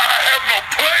 I have no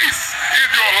place in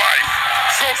your life.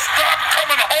 So stop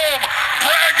coming home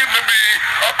bragging to me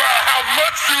about how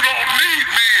much you don't need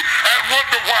me and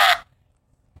wonder why.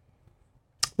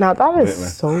 Now that is man.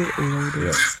 so loaded.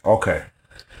 Yeah. Okay.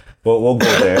 Well, we'll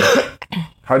go there.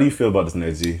 How do you feel about this,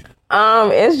 Nerdsy?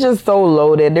 It's just so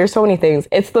loaded. There's so many things.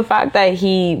 It's the fact that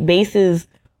he bases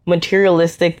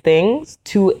materialistic things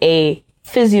to a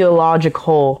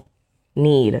physiological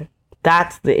need.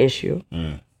 That's the issue.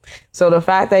 So the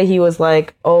fact that he was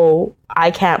like, oh,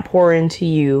 I can't pour into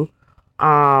you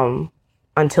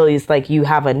until it's like you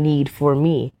have a need for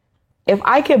me. If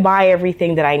I could buy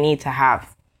everything that I need to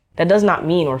have, that does not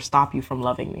mean or stop you from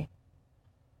loving me.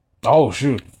 Oh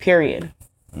shoot. Period.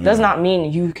 Does not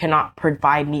mean you cannot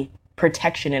provide me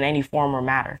protection in any form or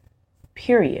matter.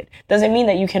 Period. Doesn't mean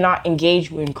that you cannot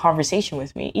engage in conversation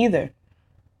with me either.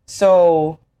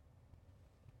 So,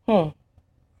 All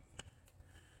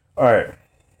right.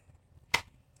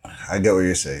 I get what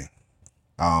you're saying.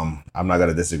 I'm not going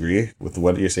to disagree with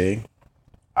what you're saying.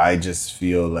 I just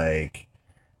feel like,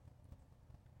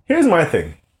 here's my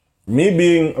thing. Me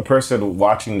being a person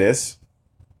watching this,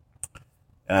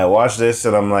 and I watch this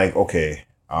and I'm like, okay,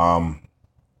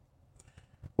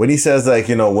 when he says like,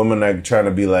 you know, women are trying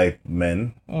to be like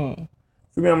men, for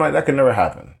me, I'm like, that could never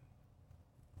happen.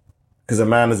 Because a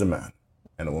man is a man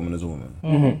and a woman is a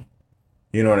woman.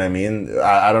 You know what I mean?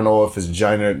 I don't know if it's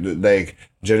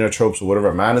gender tropes or whatever.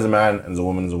 A man is a man and a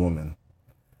woman is a woman.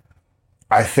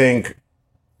 I think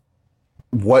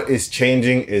what is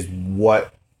changing is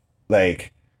what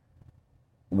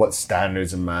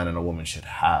standards a man and a woman should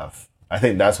have. I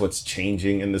think that's what's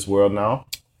changing in this world now.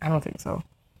 I don't think so.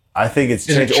 I think it's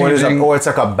Is it changing. changing? Or it's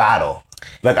like a battle.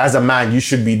 Like as a man, you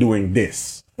should be doing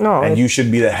this. No. And you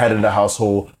should be the head of the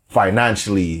household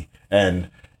financially. And,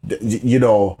 you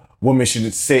know, woman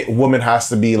has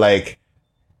to be like...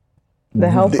 The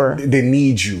helper. They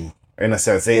need you, in a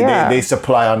sense. They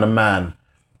supply on the man.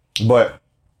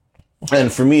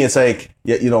 And for me, it's like,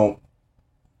 you know,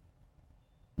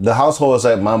 the household is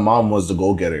like, my mom was the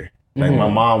go-getter. Like, my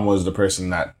mom was the person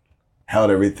that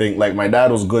held everything. Like, my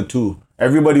dad was good, too.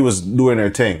 Everybody was doing their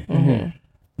thing.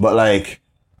 But, like,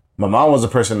 my mom was the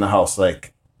person in the house,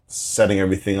 like, setting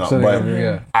everything up.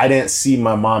 I didn't see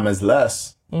my mom as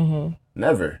less.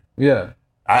 Never. Yeah.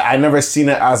 I never seen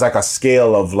it as, like, a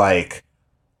scale of, like,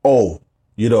 oh,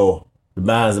 you know, the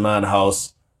man is the man in the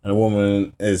house, and a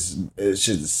woman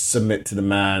should submit to the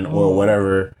man or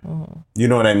whatever. You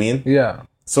know what I mean? Yeah.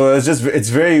 So it's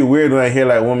very weird when I hear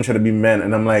like women try to be men,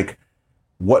 and I'm like,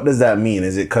 what does that mean?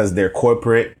 Is it because they're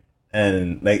corporate,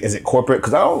 and like, is it corporate?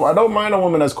 Because I don't mind a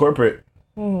woman that's corporate.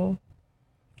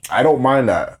 I don't mind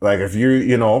that. Like if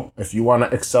you want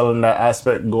to excel in that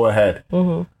aspect, go ahead.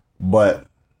 But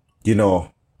you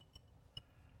know,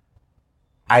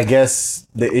 I guess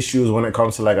the issue is when it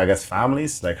comes to like, I guess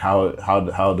families, like how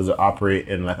does it operate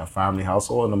in like a family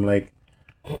household? And I'm like,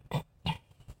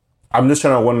 I'm just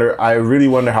trying to wonder. I really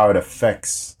wonder how it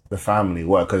affects the family.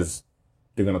 What? Because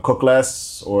they're gonna cook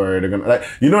less, or they're gonna like,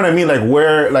 you know what I mean? Like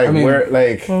where, like where,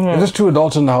 like. If there's two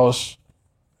adults in the house,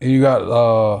 and you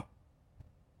got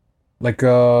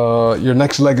your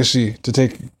next legacy to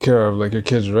take care of, like your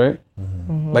kids, right?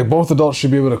 Like both adults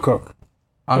should be able to cook.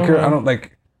 I don't care. I don't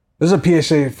like. This is a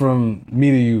PSA from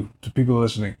me to you, to people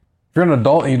listening. If you're an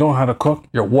adult and you don't know how to cook,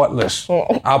 you're whatless.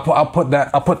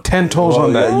 I'll put 10 toes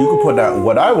on that. You can put that.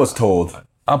 What I was told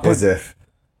is if,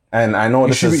 and I know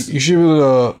you should be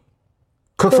able to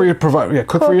cook for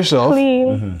for yourself.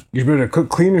 Clean. You should be able to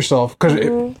clean yourself,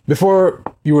 because before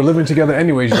you were living together,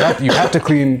 anyways, you have to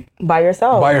clean by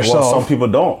yourself. Well, some people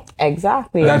don't.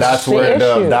 Exactly. And that's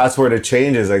where the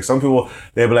change is. Like some people,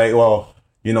 they'll be like, well,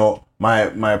 you know,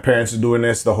 my parents are doing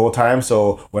this the whole time,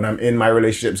 so when I'm in my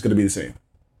relationship, it's gonna be the same.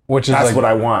 That's like, what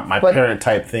I want, my parent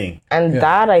type thing. And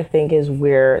that, I think, is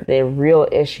where the real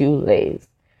issue lays.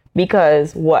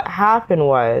 Because what happened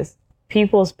was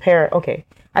people's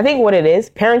I think what it is,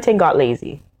 parenting got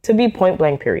lazy, to be point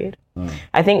blank, period.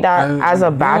 I think that as a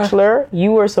bachelor,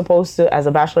 you were supposed to,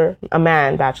 a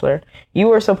man bachelor, you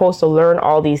were supposed to learn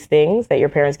all these things that your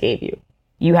parents gave you.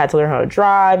 You had to learn how to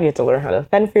drive, you had to learn how to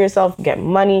fend for yourself, get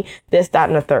money, this, that,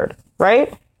 and a third,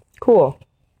 right? Cool.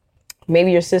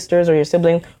 Maybe your sisters or your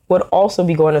siblings would also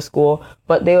be going to school,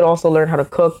 but they would also learn how to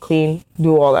cook, clean,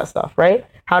 do all that stuff, right?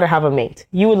 How to have a mate.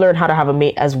 You would learn how to have a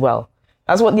mate as well.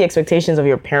 That's what the expectations of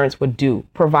your parents would do.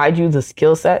 Provide you the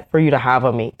skill set for you to have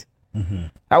a mate.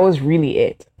 That was really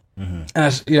it.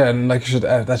 And like you should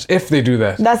add, that's if they do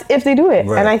that. That's if they do it.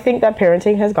 Right. And I think that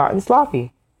parenting has gotten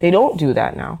sloppy. They don't do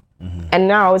that now. And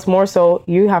now it's more so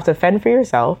you have to fend for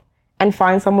yourself and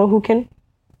find someone who could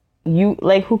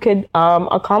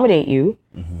accommodate you,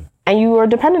 and you are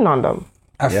dependent on them.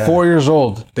 At 4 years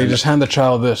old, they just hand the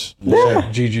child this.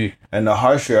 GG. And the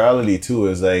harsh reality too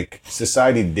is like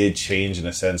society did change in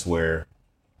a sense where.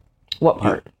 What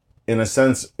part? In a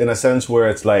sense where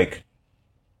it's like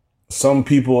some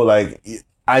people, like,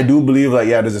 I do believe like,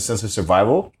 there's a sense of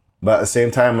survival, but at the same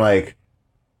time, like,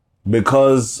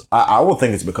 because I would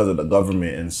think it's because of the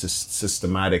government and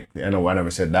systematic. I know I never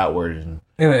said that word in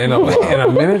a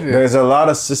minute. There's a lot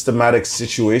of systematic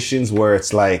situations where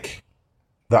it's like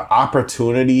the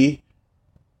opportunity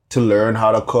to learn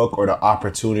how to cook or the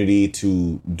opportunity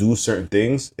to do certain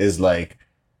things is like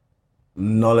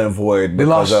null and void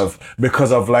because of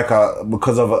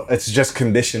it's just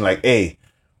conditioned. Like, hey,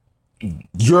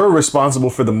 you're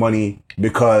responsible for the money,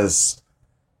 because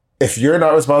if you're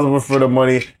not responsible for the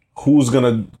money, who's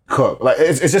gonna cook? Like,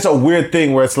 it's just a weird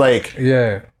thing where it's like,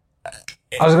 I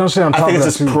was gonna say, I think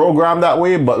it's just programmed that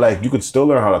way, but like you could still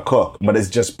learn how to cook, but it's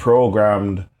just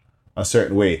programmed a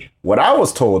certain way. What I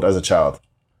was told as a child,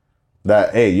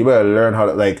 that hey, you better learn how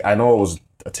to, like, I know it was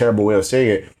a terrible way of saying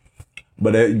it,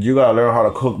 but you gotta learn how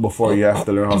to cook before you have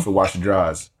to learn how to wash your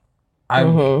drawers.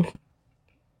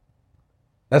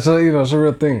 That's it's a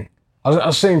real thing. I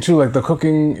was saying too, like the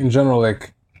cooking in general,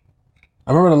 like.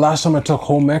 I remember the last time I took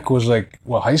home ec was like,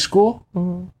 high school?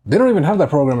 They don't even have that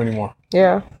program anymore.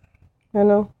 Yeah, I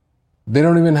know. They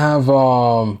don't even have,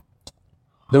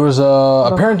 there was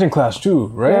a parenting class too,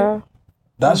 right? Yeah.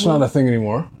 That's not a thing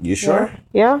anymore. You sure?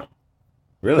 Yeah.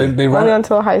 Really? They ran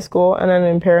until high school, and then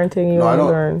in parenting you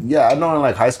learn. Yeah, I know in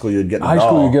like high school you'd get high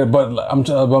school you get, but I'm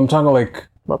talking like.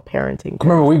 What parenting?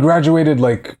 Remember, we graduated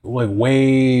like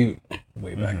way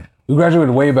back. We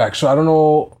graduated way back, so I don't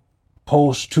know.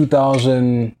 post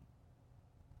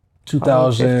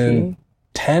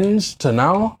 2010s to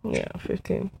now. Yeah,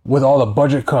 15. With all the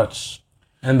budget cuts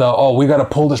and we got to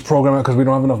pull this program out because we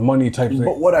don't have enough money type thing.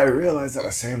 But what I realized at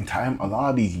the same time, a lot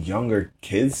of these younger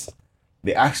kids,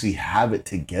 they actually have it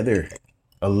together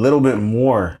a little bit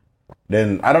more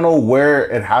than, I don't know where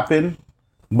it happened,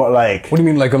 but like... What do you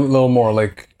mean like a little more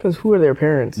like... Because who are their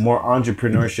parents? More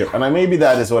entrepreneurship. And maybe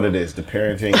that is what it is, the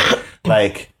parenting.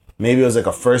 Like, maybe it was like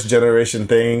a first generation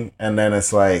thing, and then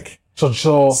it's like...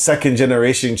 So second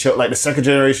generation, like the second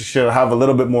generation should have a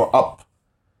little bit more up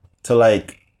to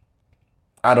like,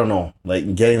 I don't know,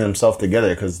 like getting themselves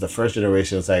together, because the first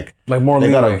generation is like more they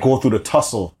leeway. gotta go through the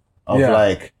tussle of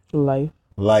like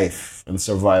life and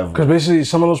survival. Because basically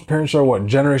some of those parents are what,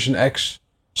 Generation X,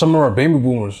 some of them are baby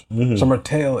boomers, some are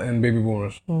tail end baby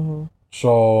boomers.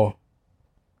 So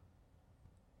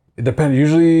it depends.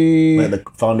 Usually like the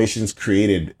foundation's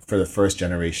created for the first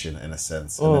generation in a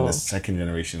sense, and then the second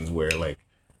generation is where like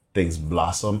things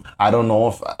blossom. I don't know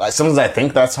if like, sometimes I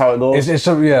think that's how it goes.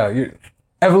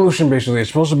 Evolution basically. It's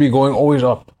supposed to be going always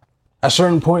up. At a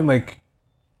certain point, like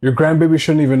your grandbaby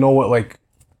shouldn't even know what like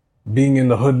being in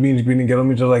the hood means, being in ghetto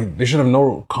means. Like they should have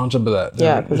no concept of that.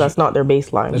 Yeah, because that's not their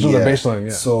baseline. That's not their baseline.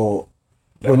 Yeah. So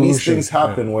when these things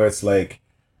happen, where it's like,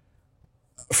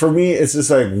 for me, it's just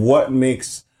like what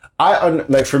makes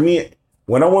like for me,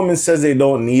 when a woman says they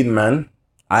don't need men,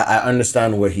 I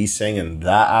understand what he's saying in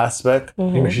that aspect.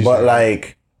 But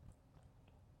like,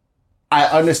 I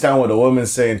understand what the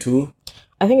woman's saying too.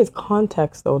 I think it's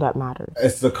context though that matters.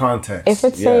 It's the context. If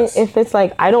it's saying, if it's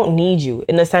like, I don't need you,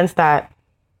 in the sense that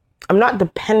I'm not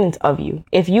dependent of you.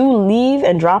 If you leave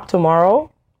and drop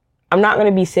tomorrow, I'm not going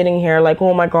to be sitting here like,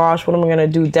 oh my gosh, what am I going to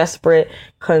do? Desperate,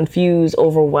 confused,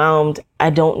 overwhelmed.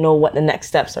 I don't know what the next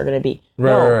steps are going to be.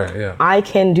 Right, yeah. I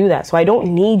can do that. So I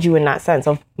don't need you in that sense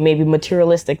of maybe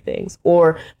materialistic things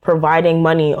or providing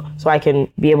money so I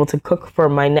can be able to cook for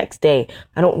my next day.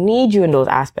 I don't need you in those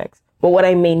aspects. But what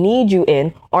I may need you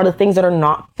in are the things that are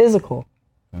not physical.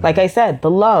 Like I said,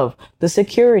 the love, the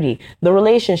security, the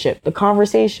relationship, the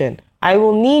conversation. I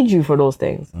will need you for those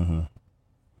things. And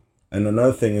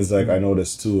another thing is like, I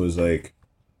noticed too, is like,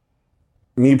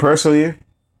 me personally.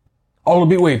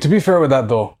 To be fair with that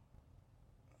though,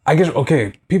 I guess,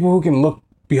 okay, people who can look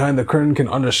behind the curtain can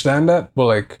understand that, but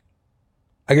like,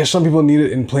 I guess some people need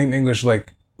it in plain English.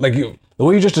 Like you, the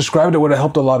way you just described it would have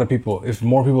helped a lot of people if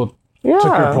more people took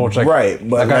your approach. Like, right,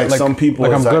 but like some people,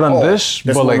 like I'm good on this,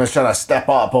 but woman's like trying to step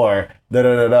up or or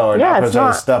that person's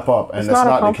trying to step up, and it's not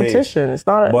a competition. It's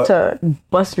not to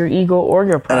bust your ego or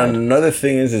your pride. And another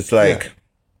thing is, it's like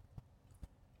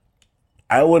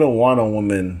I wouldn't want a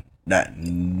woman that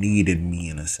needed me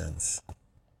in a sense,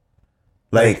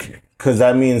 like, because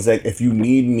that means like if you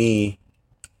need me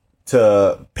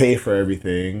to pay for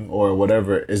everything or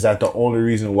whatever, is that the only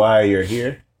reason why you're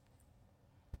here?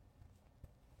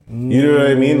 You know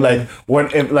what I mean? Like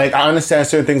like I understand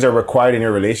certain things are required in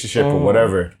your relationship or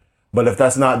whatever, but if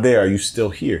that's not there, are you still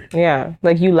here? Yeah,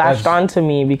 like you latched onto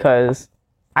me because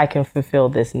I can fulfill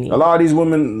this need. A lot of these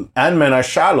women and men are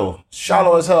shallow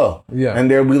as hell. Yeah, and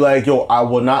they'll be like, "Yo, I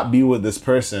will not be with this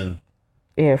person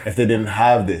if they didn't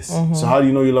have this." So how do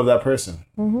you know you love that person?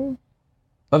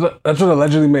 That's what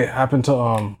allegedly may happen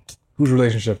to whose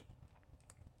relationship?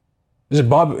 Is it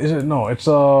Bob? Is it no? It's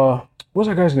what's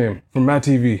that guy's name from Mad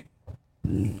TV?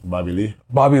 Bobby Lee.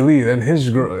 Bobby Lee and his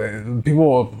girl.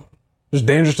 People, it's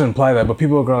dangerous to imply that, but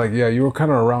people are like, yeah, you were kind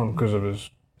of around because of his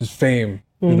fame,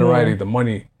 his notoriety, the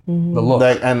money, the look.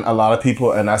 Like, and a lot of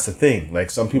people, and that's the thing. Like,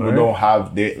 some people don't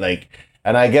have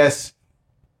and I guess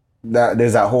that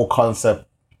there's that whole concept.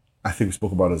 I think we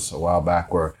spoke about this a while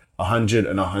back, where 100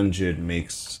 and 100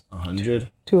 makes 100.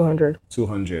 200.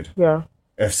 200. Yeah.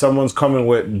 If someone's coming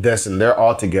with this and they're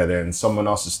all together and someone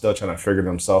else is still trying to figure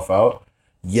themselves out,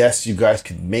 yes, you guys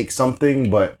could make something,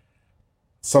 but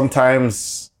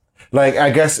sometimes, like,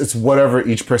 I guess it's whatever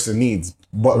each person needs.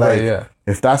 But like,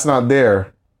 if that's not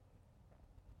there,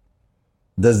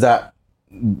 does that,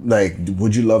 like,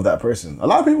 would you love that person?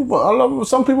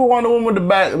 Some people want a woman with the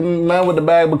bag, man with the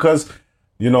bag, because,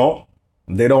 you know,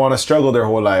 they don't want to struggle their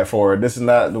whole life or this and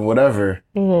that, whatever.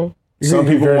 Some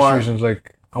people want reasons,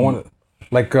 like, I want to.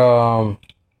 Like, there's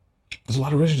a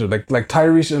lot of relationships. Like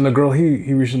Tyrese and the girl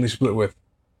he recently split with,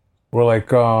 were like,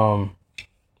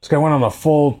 this guy went on a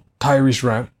full Tyrese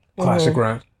rant, classic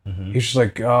rant. He's just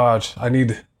like, I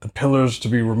need the pillars to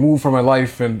be removed from my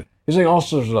life, and he's saying all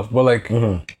sorts of stuff. But like,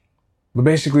 but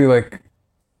basically, like,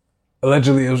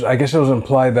 allegedly, I guess it was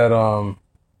implied that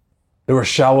there were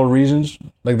shallow reasons,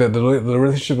 like that the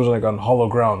relationship was like on hollow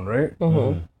ground, right?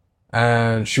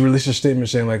 And she released a statement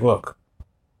saying like, look,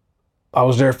 I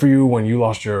was there for you when you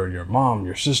lost your mom,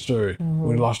 your sister,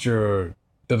 when you lost your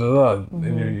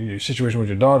in your situation with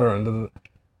your daughter, and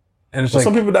it's like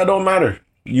some people that don't matter.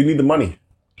 You need the money,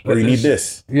 or you need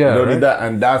this. Yeah, you don't need that,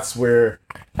 and that's where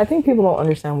I think people don't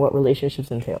understand what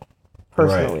relationships entail,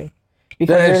 personally. Right.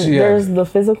 Because there's the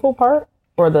physical part,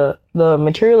 or the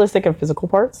materialistic and physical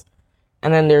parts,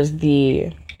 and then there's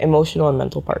the emotional and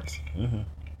mental parts.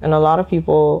 And a lot of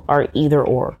people are either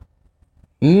or.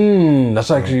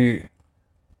 That's actually...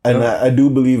 And I do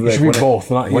believe like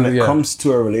when it comes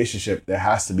to a relationship, there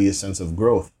has to be a sense of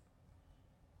growth.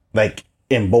 Like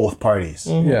in both parties.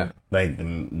 Yeah. Like the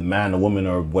man, the woman,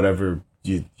 or whatever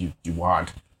you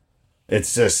want.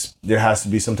 It's just, there has to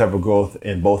be some type of growth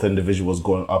in both individuals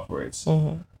going upwards.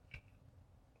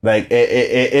 Like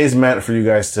it is meant for you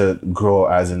guys to grow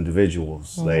as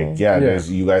individuals. Like,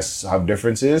 you guys have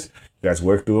differences. You guys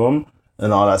work through them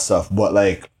and all that stuff. But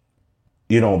like,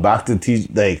 back to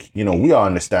we all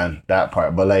understand that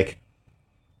part. But like,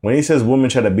 when he says women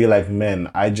try to be like men,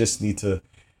 I just need to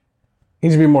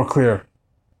be more clear.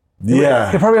 Yeah.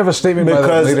 He'll probably have a statement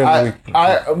because later in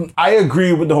the week. I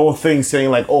agree with the whole thing saying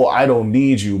like, oh, I don't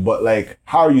need you. But like,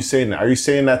 how are you saying that? Are you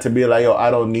saying that to be like, yo, I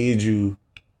don't need you?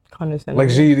 Condescending. Like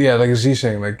Z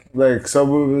saying like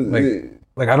some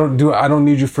like I don't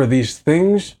need you for these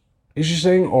things. Is she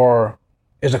saying, or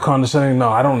is it condescending? No,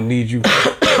 I don't need you.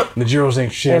 The zeros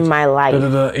ain't shit in my life.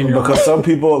 Because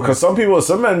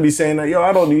some men be saying that, yo,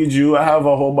 I don't need you. I have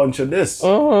a whole bunch of this.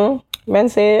 Men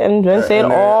say it, and men say it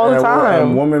all the time.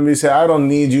 And women be saying, I don't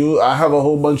need you. I have a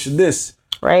whole bunch of this.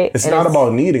 Right. It's not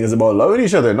about needing. It's about loving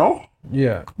each other. No.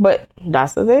 Yeah. But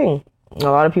that's the thing. A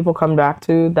lot of people come back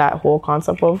to that whole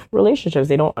concept of relationships.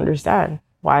 They don't understand.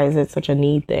 Why is it such a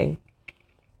need thing?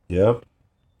 Yep.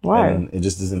 Why? And it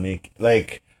just doesn't make,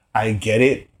 like, I get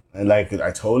it. And like,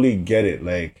 I totally get it.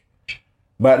 Like,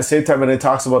 but at the same time, when it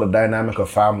talks about the dynamic of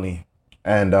family,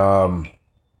 and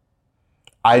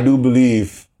I do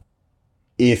believe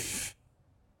if,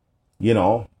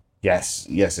 yes,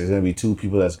 there's going to be two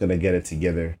people that's going to get it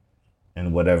together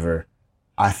and whatever.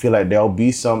 I feel like there'll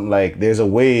be some, like, there's a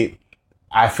way.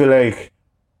 I feel like,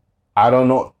 I don't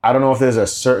know if there's a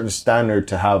certain standard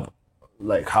to have,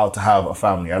 like, how to have a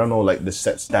family. I don't know, like, the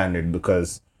set standard,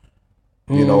 because,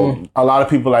 a lot of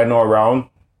people I know around,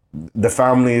 the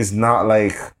family is not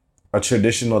like a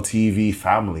traditional TV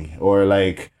family, or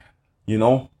like,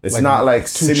 it's like not like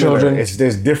two similar. children,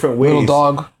 There's different ways. Little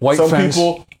dog, white Some fence.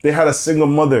 people, they had a single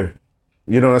mother,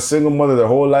 their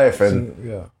whole life, and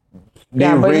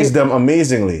they raised them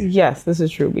amazingly. Yes, this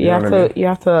is true. But you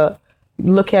have to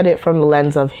look at it from the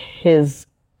lens of his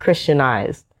Christian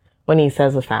eyes when he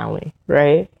says a family,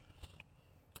 right?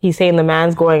 He's saying the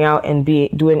man's going out and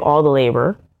doing all the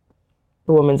labor.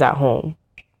 The woman's at home,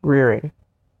 rearing,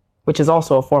 which is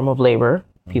also a form of labor.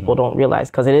 People don't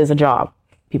realize, because it is a job.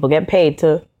 People get paid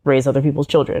to raise other people's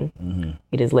children.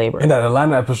 It is labor. In that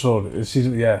Atlanta episode,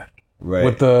 right,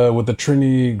 with the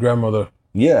Trini grandmother.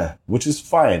 Yeah, which is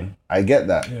fine. I get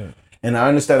that. Yeah. And I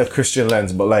understand a Christian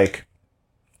lens, but like,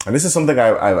 and this is something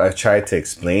I've tried to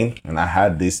explain, and I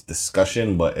had this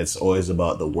discussion, but it's always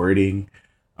about the wording,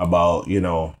 about,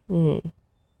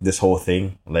 this whole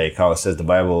thing, like how it says the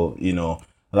Bible,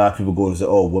 a lot of people go and say,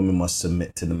 oh, women must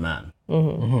submit to the man.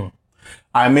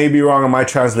 I may be wrong in my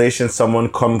translation.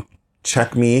 Someone come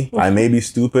check me. I may be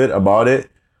stupid about it,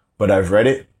 but I've read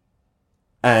it.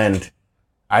 And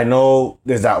I know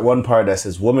there's that one part that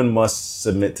says women must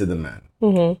submit to the man.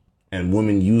 And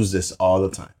women use this all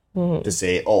the time to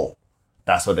say, oh,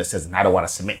 that's what it says. And I don't want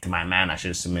to submit to my man. I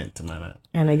should submit to my man.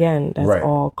 And again, that's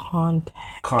all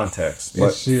context.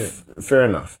 But fair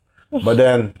enough. But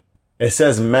then it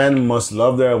says men must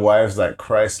love their wives like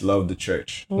Christ loved the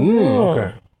church.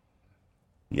 Okay.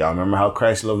 Y'all remember how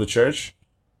Christ loved the church?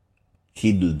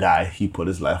 He died. He put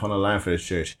his life on the line for the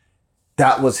church.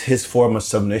 That was his form of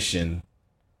submission.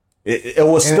 It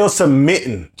was still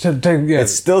submitting.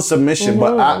 It's still submission.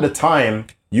 But at the time,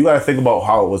 you got to think about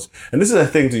how it was. And this is the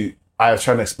thing I was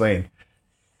trying to explain.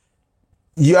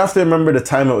 You have to remember the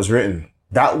time it was written.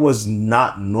 That was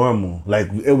not normal. Like,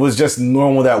 it was just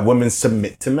normal that women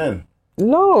submit to men.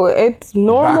 No, it's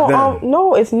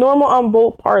normal. It's normal on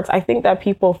both parts. I think that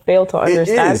people fail to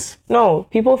understand. It is. No,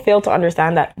 people fail to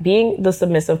understand that being the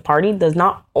submissive party does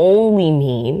not only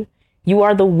mean you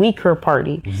are the weaker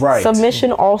party. Right.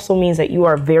 Submission also means that you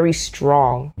are very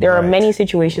strong. There are many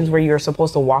situations where you're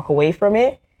supposed to walk away from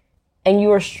it, and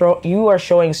you are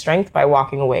showing strength by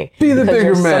walking away. Be the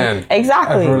bigger man.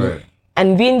 Exactly.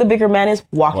 And being the bigger man is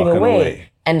walking away.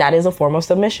 And that is a form of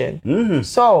submission.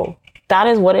 So that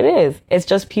is what it is. It's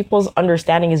just people's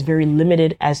understanding is very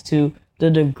limited as to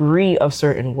the degree of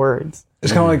certain words.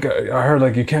 It's kind of like I heard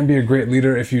like you can't be a great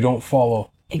leader if you don't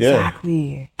follow.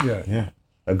 Exactly. Yeah.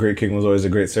 A great king was always a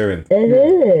great servant.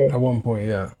 At one point,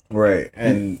 yeah. Right.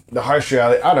 And the harsh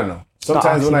reality, I don't know.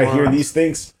 Sometimes when I hear these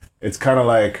things, it's kind of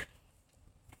like,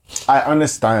 I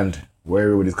understand where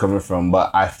everybody's coming from,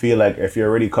 but I feel like if you're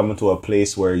already coming to a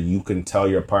place where you can tell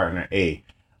your partner, hey,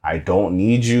 I don't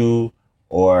need you,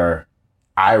 or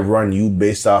I run you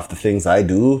based off the things I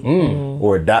do,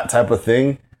 or that type of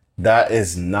thing, that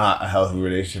is not a healthy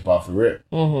relationship off the rip.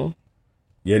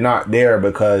 You're not there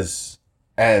because,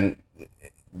 and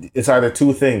it's either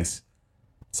two things.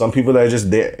 Some people that are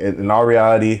just there in our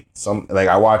reality. Some, like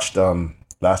I watched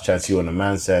Last Chance U, and the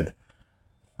man said,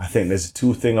 I think there's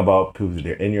two things about people.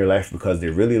 They're in your life because they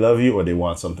really love you or they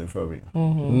want something from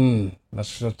you.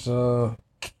 That's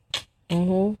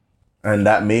And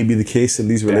that may be the case in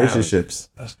these relationships.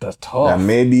 That's tough. That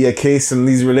may be a case in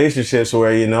these relationships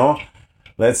where, you know,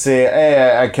 let's say,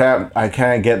 hey, I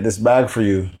can't get this bag for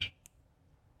you.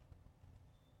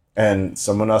 And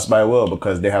someone else buy will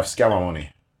because they have scammer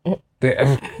money.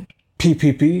 They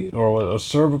PPP or a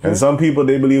server. And some people,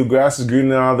 they believe grass is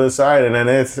greener on the other side, and then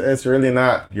it's really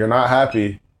not. You're not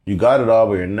happy. You got it all,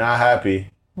 but you're not happy.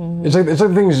 It's like the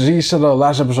things Z said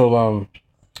last episode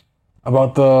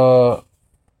about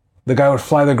the guy would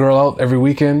fly the girl out every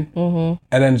weekend, and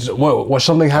then what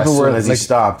something happened where as soon as he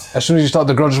stopped. As soon as he stopped,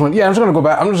 the girl just went, yeah, I'm just gonna go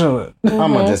back. I'm gonna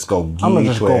just go. I'm gonna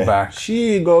just go back.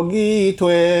 She go get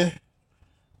way.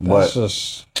 That's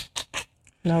just.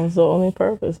 That was the only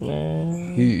purpose,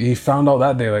 man. He found out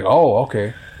that day, like, oh,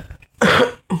 okay.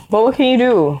 But what can you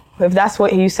do if that's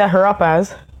what you set her up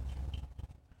as?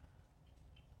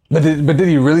 But did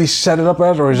he really set it up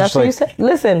as, or is That's just what like? you said.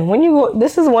 Listen, when you go,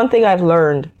 this is one thing I've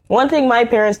learned. One thing my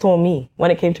parents told me when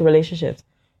it came to relationships,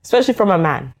 especially from a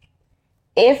man.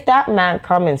 If that man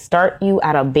come and start you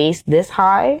at a base this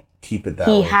high, keep it that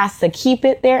way. He has to keep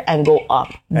it there and go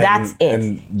up. That's it.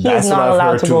 And He that's is not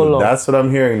allowed to go low. That's what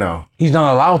I'm hearing now. He's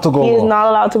not allowed to go He low. is not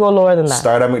allowed to go lower than that.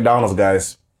 Start at McDonald's,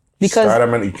 guys.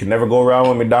 Because you can never go around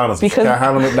with McDonald's. If you can't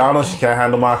handle McDonald's, you can't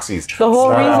handle Moxie's. The whole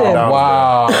reason.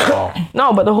 Wow.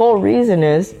 No, but the whole reason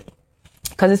is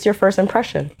because it's your first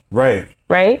impression. Right.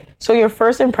 Right? So your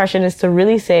first impression is to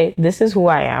really say, this is who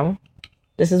I am.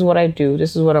 This is what I do.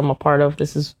 This is what I'm a part of.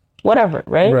 This is whatever,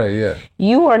 right? Right, yeah.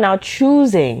 You are now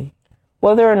choosing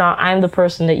whether or not I'm the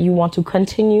person that you want to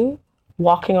continue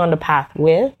walking on the path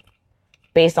with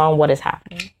based on what is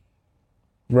happening.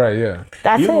 Right, yeah.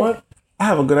 That's You know it. what? I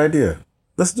have a good idea.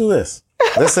 Let's do this.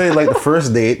 Let's say like the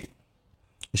first date,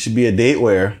 it should be a date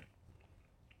where,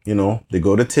 you know, they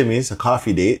go to Timmy's, a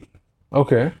coffee date.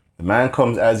 Okay. The man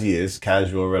comes as he is,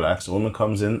 casual, relaxed. The woman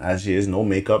comes in as she is, no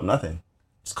makeup, nothing.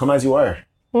 Just come as you are.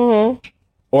 Mm-hmm.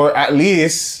 Or at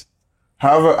least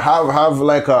have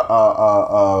like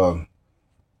a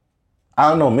I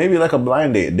don't know, maybe like a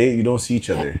blind date. Date you don't see each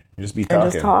other. You just be talking.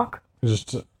 And just talk.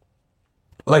 Just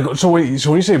like so when you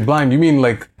say blind, you mean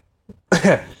like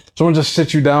someone just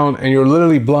sits you down and you're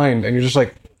literally blind and you're just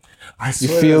like you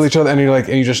feel each other and you're like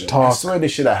and you just talk. I swear they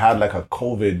should have had like a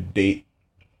COVID date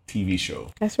TV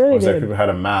show. That's really good. Like good. people had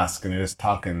a mask and they're just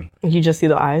talking. You just see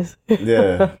the eyes.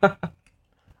 Yeah.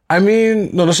 I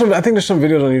mean, no, I think there's some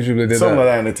videos on YouTube that did Something that.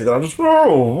 like that and they take it. I'm just,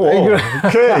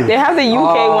 okay. They have the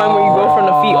UK one where you go from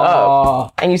the feet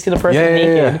up and you see the person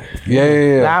naked.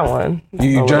 Yeah. That one.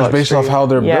 You judge based off how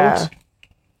they're built?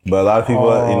 But a lot of people,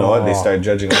 you know what, they start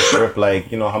judging on trip,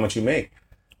 like, you know, how much you make.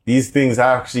 These things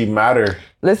actually matter.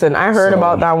 Listen, I heard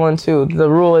about that one too. The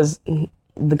rule is,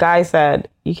 the guy said,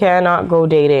 you cannot go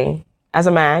dating. As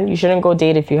a man, you shouldn't go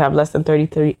date if you have less than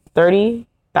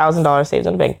 $30,000 saved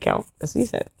in a bank account. That's what he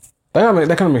said.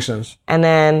 That kind of makes sense. And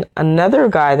then another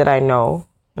guy that I know,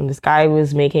 and this guy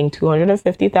was making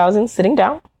 $250,000 sitting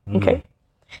down. Okay.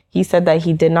 He said that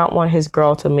he did not want his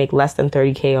girl to make less than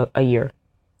 $30K a year.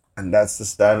 And that's the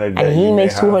standard. And he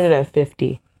makes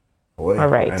 $250. All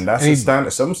right. And that's the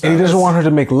standard. Some standards. And he doesn't want her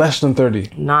to make less than 30.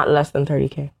 Not less than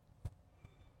 30K. Do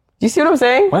you see what I'm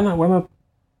saying? Why not?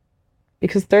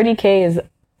 Because 30K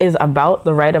is about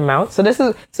the right amount. So this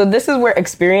is where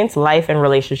experience, life, and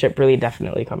relationship really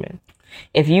definitely come in.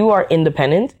 If you are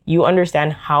independent, you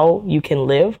understand how you can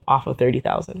live off of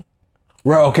 30,000.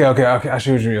 Right. Okay. I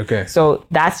see what you mean. Okay. So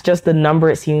that's just the number.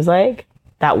 It seems like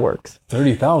that works.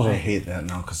 30,000. I hate that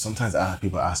now because sometimes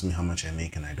people ask me how much I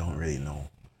make and I don't really know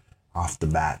off the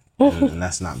bat, and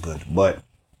that's not good. But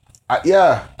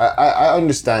I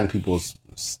understand people's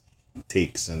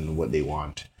takes and what they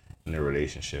want in a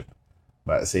relationship.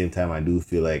 But at the same time, I do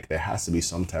feel like there has to be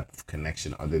some type of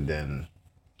connection other than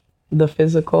the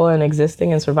physical and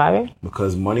existing and surviving.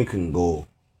 Because money can go.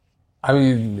 I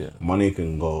mean, money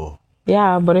can go.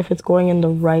 Yeah, but if it's going in the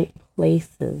right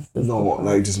places. No,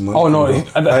 like just money. Oh, no.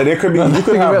 Like, there could be. You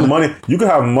could have money. You could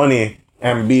have money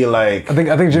and be like. I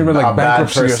think Jim meant like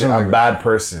bankruptcy or something. A bad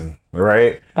person,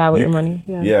 right? Bad with your money.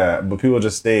 Yeah. Yeah, but people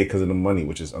just stay because of the money,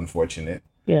 which is unfortunate.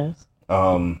 Yes.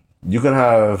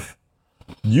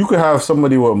 You could have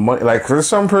somebody with money. Like there's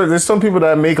some people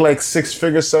that make like 6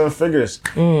 figures, 7 figures,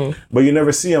 but you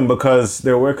never see them because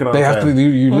they're working on. They have to.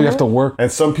 You really have to work. And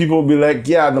some people will be like,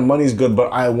 yeah, the money's good,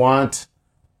 but I want,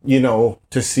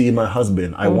 to see my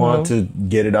husband. I want to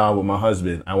get it on with my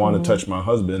husband. I want to touch my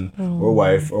husband or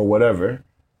wife or whatever.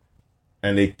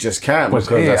 And they just can't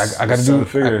because I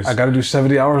gotta do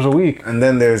 70 hours a week. And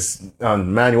then there's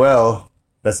Manuel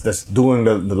that's doing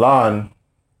the lawn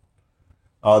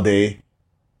all day.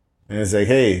 And it's like,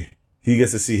 hey, he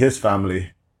gets to see his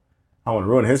family. I want to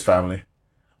ruin his family.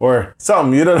 Or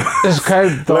something, This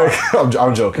guy, I'm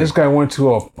joking. This guy went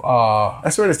to a... I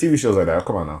swear there's TV shows like that.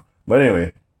 Come on now. But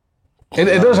anyway.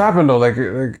 It does happen though. Like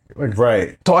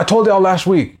right. So I told y'all last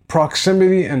week,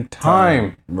 proximity and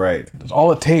time. Right. That's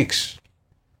all it takes.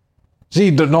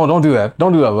 See, no, don't do that.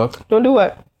 Don't do that, look. Don't do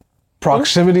what?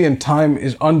 Proximity and time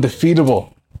is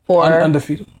undefeatable.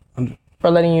 Undefeatable. For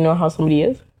letting you know how somebody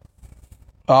is?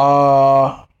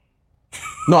 No,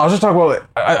 I was just talking about.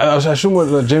 I assume what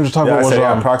James was talking about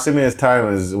was proximity and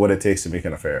time is what it takes to make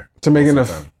an affair. To make an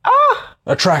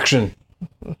attraction.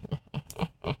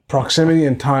 Proximity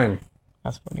and time.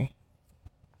 That's funny.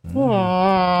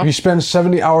 If you spend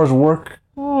 70 hours work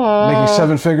making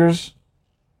 7 figures,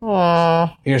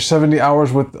 and you're 70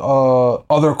 hours with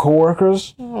other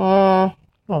coworkers. I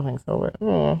don't think so.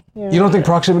 But, you don't think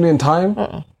proximity and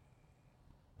time?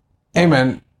 Hey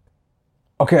man.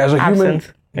 Okay, as a absence,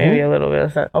 human, maybe a little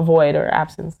bit of avoid or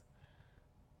absence.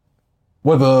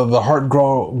 What the heart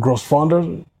grows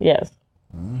fonder? Yes.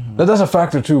 That's a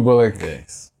factor too, but like,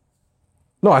 yes.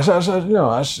 No, I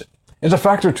said, it's a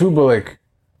factor too, but like,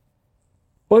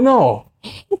 well, no.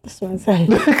 This man said.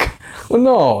 Well,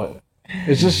 no,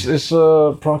 it's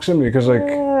proximity because like,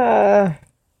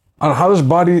 on how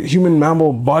this human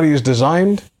mammal body is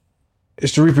designed,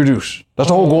 is to reproduce. That's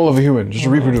the whole goal of a human, just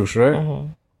to reproduce, right?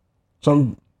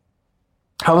 So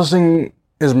how this thing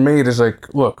is made is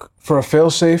like, look, for a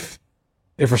fail-safe,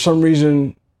 if for some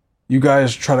reason you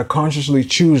guys try to consciously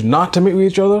choose not to mate with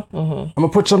each other, I'm gonna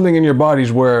put something in your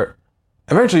bodies where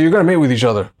eventually you're gonna mate with each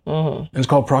other. And it's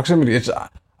called proximity. I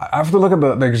have to look at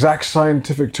the exact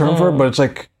scientific term for it, but it's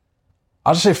like,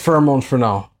 I'll just say pheromones for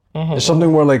now. It's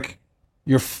something where like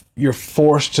you're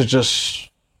forced to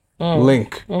just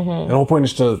link. And the whole point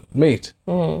is to mate.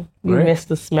 You miss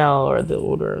the smell or the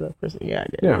odor of the person. Yeah, I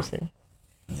get what you're saying.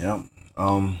 Yeah.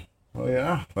 Well,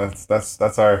 yeah.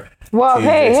 That's our. Well,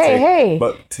 hey.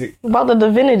 But about the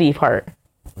divinity part.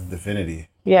 Divinity.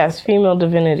 Yes, female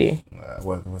divinity.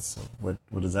 What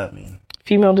does that mean?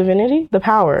 Female divinity, the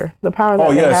power that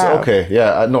oh they yes, have. okay,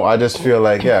 yeah. I just feel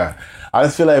like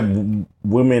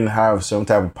women have some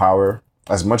type of power.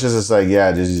 As much as it's like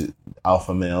just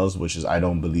alpha males, which is I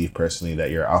don't believe personally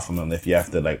that you're alpha male. If you have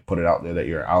to like put it out there that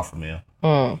you're alpha male,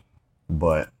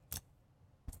 but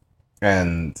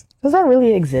does that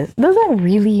really exist? Does that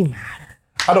really matter?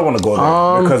 I don't want to go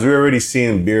there because we're already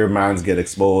seeing beer mans get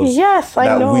exposed. Yes,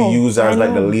 I know. That we use as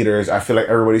like the leaders. I feel like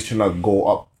everybody's trying to go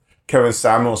up. Kevin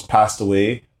Samuels passed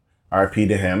away. RP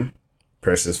to him.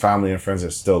 His family and friends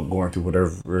are still going through whatever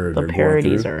they're going through. The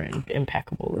parodies are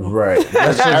impeccable. Right.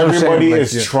 Everybody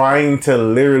is trying to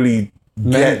literally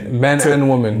men and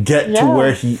women get to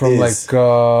where he from is.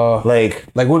 Like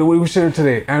what we said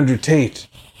today? Andrew Tate,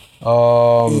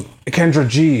 Kendra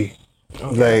G,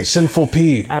 like Sinful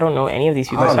P. I don't know any of these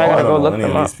people, so I gotta go look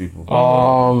them up.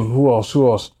 Who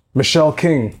else? Michelle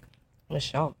King.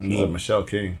 Michelle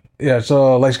King. Yeah, it's a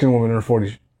light-skinned woman in her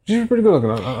 40s. She's pretty good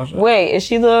looking. Wait, is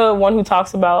she the one who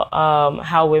talks about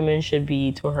how women should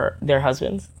be to their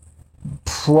husbands?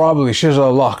 Probably. She has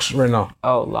locks right now.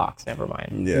 Oh, locks. Never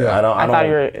mind. Yeah.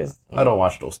 I don't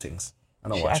watch those things.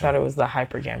 I thought it was the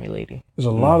hypergamy lady. There's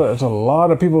a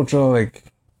lot of people trying to like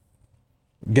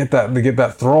get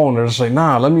that throne. They're just like,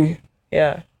 nah, let me.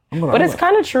 Yeah. But it's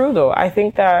kind of true though. I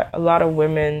think that a lot of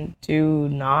women do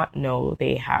not know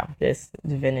they have this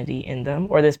divinity in them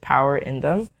or this power in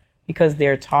them because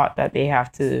they're taught that they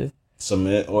have to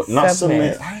submit or not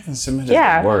submit. I don't even submit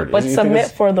as the word. But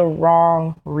submit for the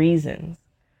wrong reasons.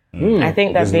 I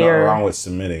think that there's nothing wrong with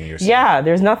submitting yourself. Yeah,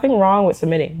 there's nothing wrong with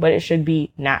submitting, but it should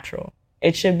be natural.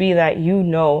 It should be that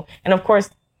and of course,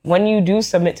 when you do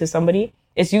submit to somebody,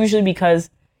 it's usually because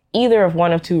either of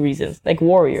one of two reasons. Like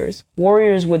warriors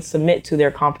would submit to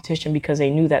their competition because they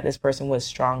knew that this person was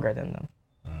stronger than them.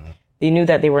 They knew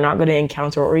that they were not going to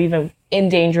encounter or even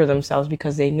endanger themselves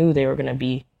because they knew there was going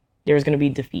to be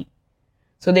defeat.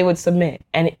 So they would submit,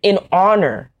 and in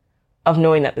honor of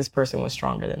knowing that this person was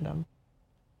stronger than them.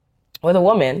 With a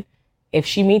woman, if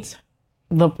she meets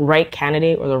the right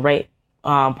candidate or the right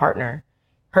partner,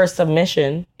 her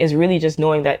submission is really just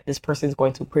knowing that this person is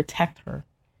going to protect her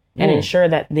and ensure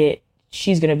that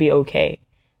she's going to be okay.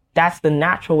 That's the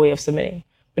natural way of submitting.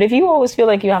 But if you always feel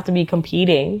like you have to be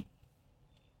competing,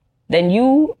 then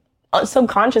you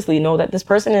subconsciously know that this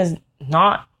person is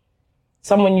not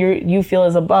someone you feel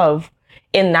is above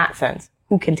in that sense,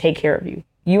 who can take care of you.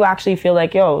 You actually feel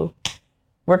like, yo,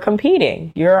 we're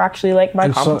competing. You're actually like my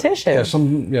competition.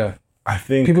 I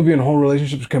think people be in whole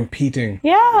relationships competing.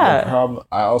 Yeah. The problem,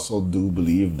 I also do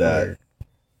believe that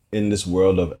in this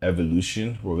world of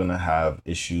evolution, we're going to have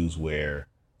issues where,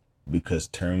 because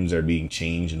terms are being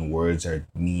changed and words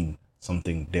mean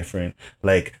something different,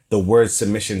 like the word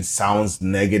submission sounds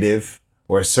negative,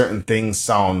 or certain things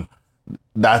sound,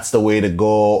 that's the way to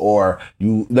go, or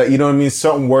you know what I mean?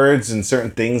 Certain words and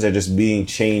certain things are just being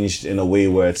changed in a way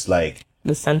where it's like,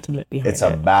 the sentiment behind it's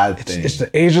a bad thing. It's the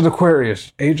age of the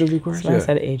Aquarius. Age of the Aquarius? I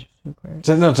said age of the Aquarius.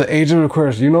 It's the age of the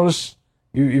Aquarius. You notice,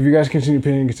 if you guys continue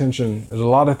paying attention, there's a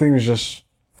lot of things just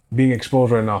being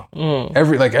exposed right now.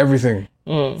 Everything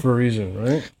for a reason,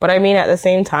 right? But I mean, at the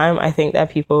same time, I think that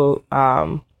people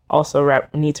also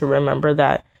need to remember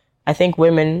that I think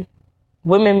women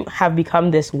have become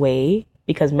this way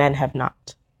because men have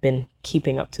not been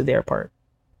keeping up to their part.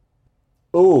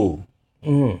 Oh.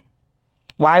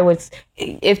 Why would,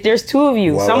 if there's two of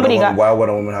you, why would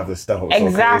a woman have to step up?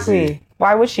 Exactly. So crazy?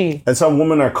 Why would she? And some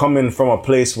women are coming from a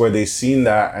place where they've seen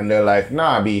that and they're like,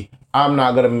 nah, I'm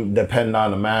not going to depend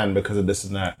on a man because of this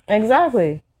and that.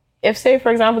 Exactly. If, say,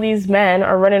 for example, these men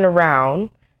are running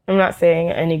around, I'm not saying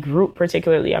any group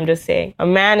particularly, I'm just saying a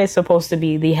man is supposed to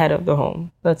be the head of the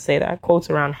home. Let's say that,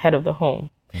 quotes around head of the home.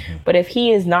 Mm-hmm. But if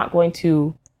he is not going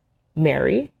to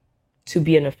marry to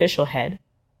be an official head,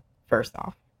 first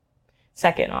off.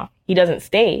 Second off, he doesn't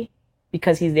stay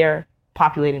because he's there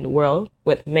populating the world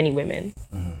with many women.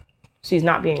 Mm-hmm. So he's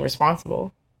not being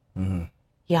responsible.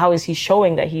 Mm-hmm. How is he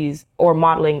showing that or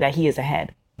modeling that he is a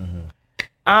head? Mm-hmm.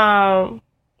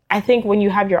 I think when you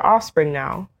have your offspring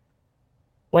now,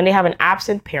 when they have an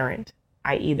absent parent,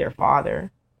 i.e. their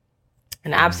father,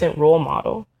 an absent role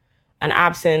model, an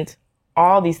absent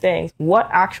all these things, what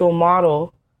actual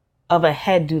model of a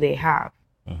head do they have?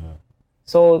 Mm-hmm.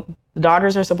 So the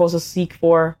daughters are supposed to seek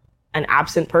for an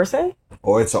absent person?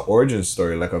 Or it's an origin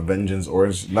story, like a vengeance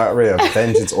origin, not really a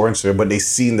vengeance origin story, but they've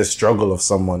seen the struggle of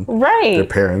someone, right? Their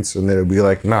parents, and they'll be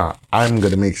like, nah, I'm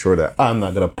going to make sure that I'm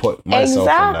not going to put myself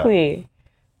in that.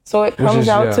 So it comes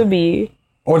out to be...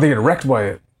 Or they get wrecked by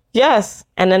it. Yes,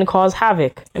 and then cause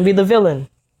havoc and be the villain.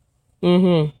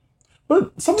 Mm-hmm.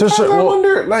 But sometimes I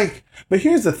wonder, like, but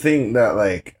here's the thing that,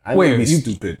 like, I may be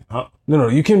stupid. Huh? No,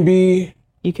 you can be...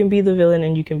 You can be the villain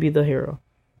and you can be the hero.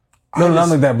 No, not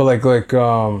like that, but like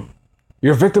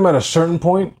you're a victim at a certain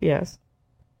point. Yes.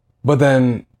 But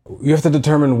then you have to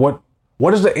determine what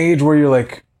is the age where you're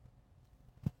like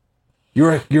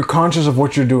you're conscious of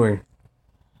what you're doing.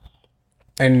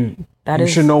 And you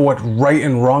should know what right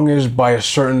and wrong is by a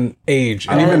certain age.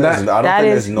 And even that, I don't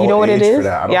think there's no age for that. You know what it is?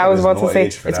 Yeah, I was about to say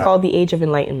it's called the age of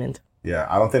enlightenment. Yeah,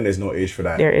 I don't think there's no age for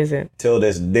that. There isn't. Till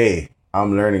this day,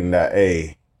 I'm learning that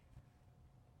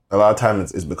a lot of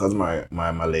times it's because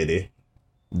my lady,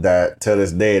 that till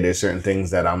this day there's certain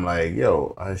things that I'm like,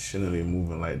 yo, I shouldn't be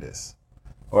moving like this.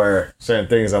 Or certain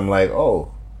things I'm like,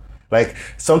 oh. Like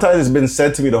sometimes it's been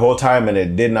said to me the whole time and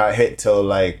it did not hit till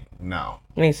like now.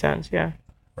 Makes sense, yeah.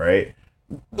 Right?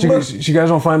 So you guys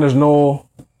don't find there's no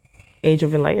age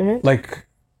of enlightenment? Like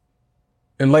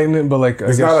enlightenment, but like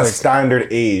it's not a standard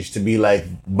age to be like,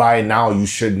 by now you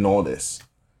should know this.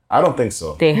 I don't think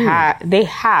so. They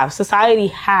have. Society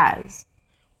has.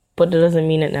 But it doesn't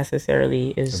mean it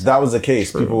necessarily is. If that was the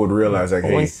case, people would realize like,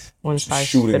 hey,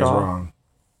 shooting is wrong.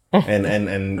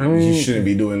 and you shouldn't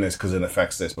be doing this because it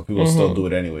affects this, but people still do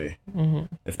it anyway.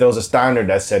 Mm-hmm. If there was a standard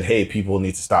that said, hey, people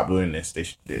need to stop doing this,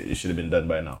 it should have been done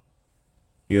by now.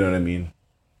 You know what I mean?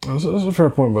 That's a fair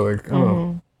point, but like, I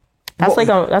don't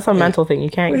know. That's a mental thing. You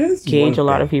can't gauge a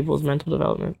lot of people's mental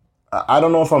development. I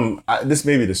don't know if this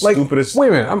may be the stupidest. Wait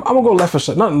a minute. I'm going to go left for a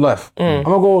second. Not left. I'm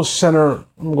going to go center. I'm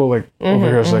going to go like over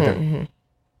here a second. Mm-hmm.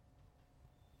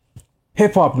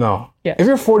 Hip hop now. Yes. If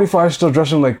you're 45 still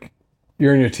dressing like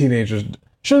you're in your teenagers,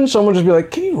 shouldn't someone just be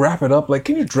like, can you wrap it up? Like,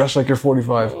 can you dress like you're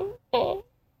 45?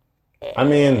 I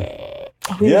mean,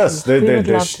 yes, there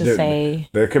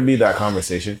could be that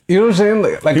conversation. You know what I'm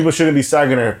saying? Like people shouldn't be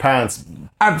sagging their pants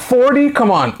At 40, come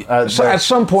on. So at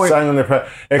some point, sagging their pants.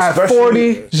 at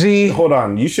 40, Z. Hold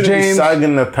on, you shouldn't James, be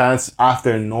sagging the pants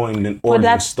after knowing the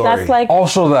origin story. That's like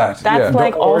also that. that's yeah.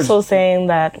 like also saying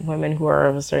that women who are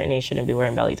of a certain age shouldn't be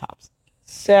wearing belly tops.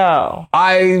 So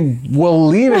I will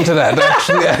lean into that.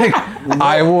 Actually,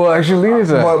 I will actually lean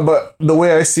into that. But the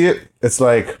way I see it, it's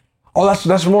like, Oh,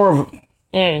 that's more of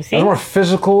see? that's more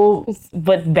physical.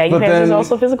 But baggy But pants is then-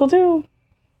 also physical too.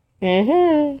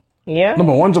 Yeah. No,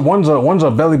 but one's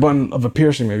a belly button of a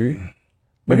piercing, maybe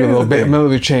a here's little the bit thing.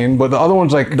 military chain. But the other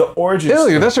one's like the origin ew,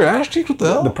 story. that's your ass cheek. What the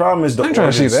hell? The problem is the I'm trying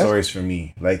to see origin that. stories for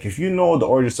me. Like, if you know the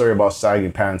origin story about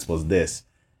sagging pants was this,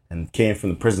 and came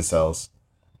from the prison cells,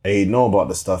 and you know about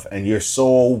the stuff, and you're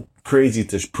so crazy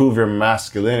to prove your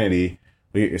masculinity,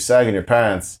 but you're sagging your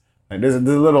pants. Like, there's a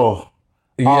little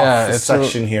off it's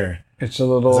section here. It's a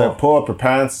little. It's like pull up your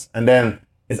pants, and then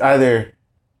it's either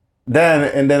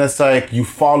then it's like you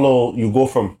go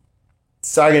from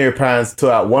sagging your pants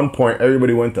to at one point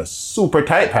everybody went to super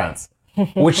tight pants.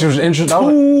 Which was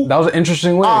interesting. That was an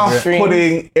interesting way.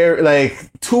 Off-putting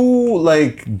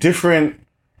two different.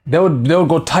 They would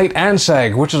go tight and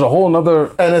sag, which is a whole nother.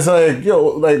 And it's like, yo,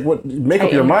 like, what? Make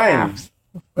up your mind.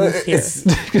 It's,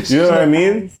 you know what I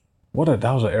mean?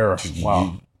 That was an error.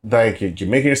 Wow. Like, you're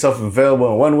making yourself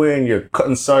available in one way and you're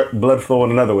cutting blood flow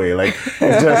in another way. Like,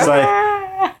 it's just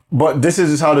like, but this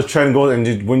is just how the trend goes.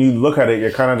 And when you look at it,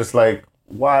 you're kind of just like,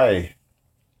 why?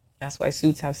 That's why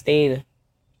suits have stayed.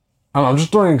 I'm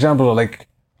just throwing examples of like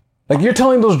you're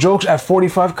telling those jokes at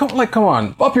 45. Come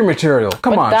on, up your material.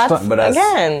 Come on. That's, But that's,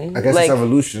 again, I guess like, it's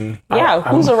evolution. Yeah,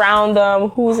 who's around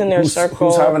them? Who's in their circle?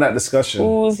 Who's having that discussion?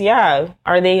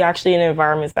 Are they actually in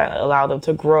environments that allow them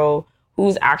to grow?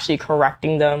 Who's actually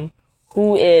correcting them?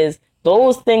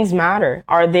 Those things matter.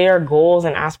 Are their goals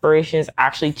and aspirations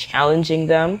actually challenging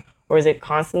them? Or is it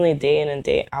constantly day in and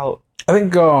day out I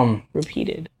think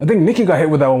repeated? I think Nicki got hit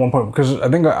with that at one point because I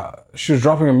think she was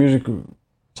dropping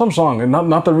some song, and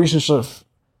not the recent stuff,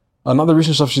 not the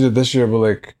recent stuff she did this year, but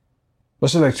like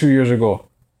let's say like 2 years ago,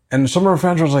 and some of her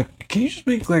fans was like, "Can you just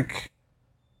make like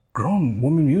grown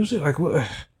woman music? Like what?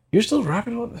 You're still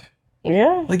rapping about that?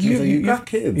 Yeah. Like you got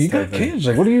kids. You got kids.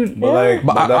 Like what do you? But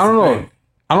But I don't know.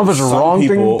 I don't know if it's a Some wrong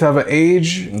people- thing to have an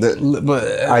age, but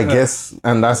I guess,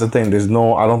 and that's the thing.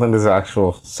 I don't think there's an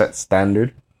actual set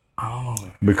standard. I don't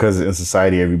know. Because in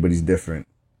society, everybody's different.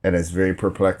 And it's very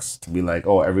perplexed to be like,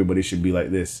 oh, everybody should be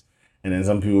like this. And then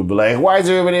some people be like, why is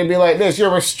everybody be like this? You're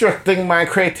restricting my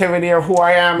creativity or who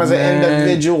I am as an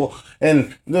individual.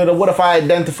 And what if I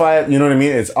identify, you know what I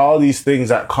mean? It's all these things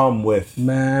that come with.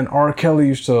 Man, R. Kelly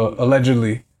used to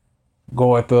allegedly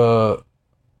go at the...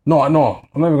 No, I'm not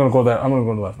even going to go there. I'm going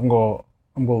to go left. I'm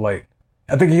going light.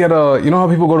 I think he had you know how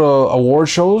people go to award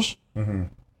shows? Mm-hmm.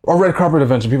 Or red carpet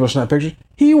events and people snap pictures?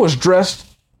 He was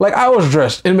dressed like I was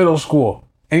dressed in middle school.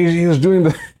 And he was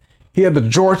doing he had the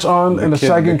jorts on and the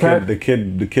sagging pants. The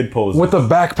kid pose. With the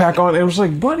backpack on. And it was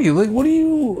like, buddy, like, what are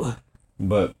you...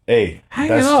 But hey,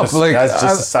 Hanging up, that's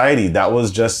just society. That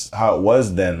was just how it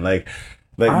was then. But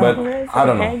I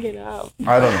don't know. Hang it up.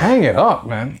 I don't know. Hang it up,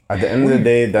 man. At the end of the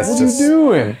day, that's What just are you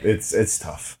doing? It's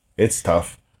tough. It's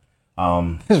tough.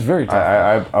 It's very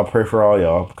tough. I'll pray for all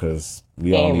y'all because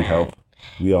we all need help.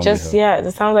 We all need help.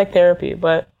 It sounds like therapy,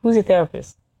 but who's your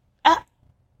therapist?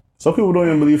 Some people don't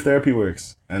even believe therapy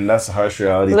works, and that's a harsh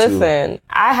reality too. Listen,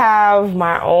 I have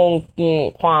my own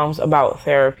qualms about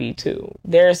therapy too.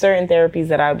 There are certain therapies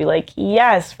that I would be like,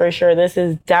 yes, for sure, this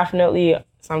is definitely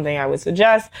something I would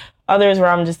suggest. Others where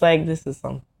I'm just like, this is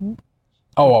something.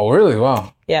 Oh, really?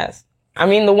 Wow. Yes. I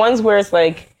mean, the ones where it's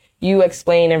like you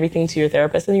explain everything to your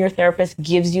therapist and your therapist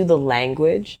gives you the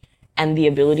language and the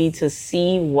ability to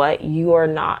see what you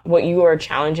are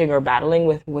challenging or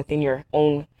battling within your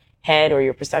own head or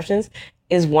your perceptions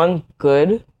is one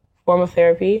good form of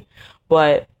therapy.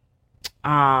 But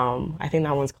I think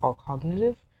that one's called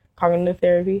cognitive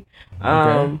therapy.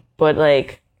 Okay. But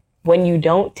like when you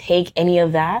don't take any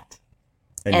of that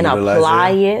and apply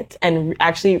it and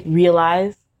actually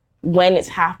realize when it's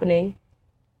happening,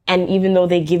 and even though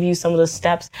they give you some of the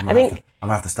steps, I'm gonna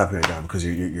have to stop you right now because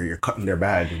you're cutting their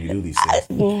bag when you do these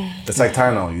things. It's like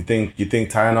Tylenol. You think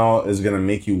Tylenol is gonna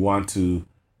make you want to?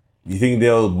 You think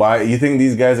they'll buy? You think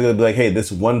these guys are gonna be like, hey,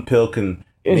 this one pill can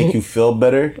make you feel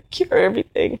better, cure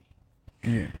everything?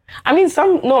 Yeah. I mean,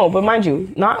 but mind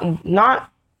you,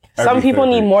 not. Some people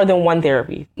need more than one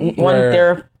therapy, one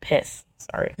therapist.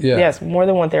 Sorry. Yeah. Yes, more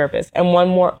than one therapist, and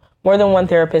more than one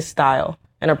therapist style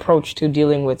and approach to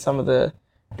dealing with some of the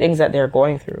things that they're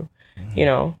going through. Mm-hmm. You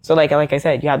know, so like I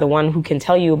said, you have the one who can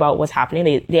tell you about what's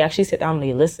happening. They actually sit down,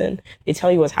 they listen, they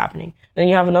tell you what's happening. Then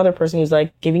you have another person who's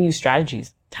like giving you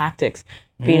strategies, tactics.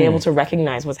 being able to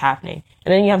recognize what's happening.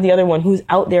 And then you have the other one who's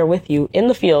out there with you in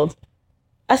the field,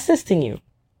 assisting you,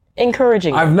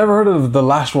 encouraging you. I've never heard of the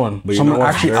last one. But Someone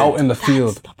actually out in the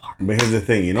field. But here's the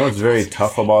thing, you know what's very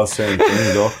tough about certain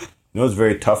things though? You know what's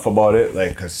very tough about it?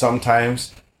 Like, cause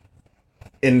sometimes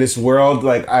in this world,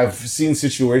 like I've seen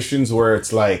situations where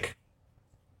it's like,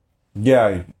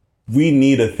 yeah, we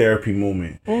need a therapy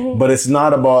moment, but it's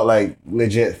not about like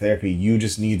legit therapy. You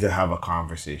just need to have a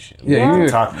conversation.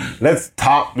 Let's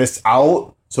talk this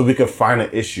out so we can find an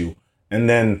issue. And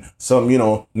then some,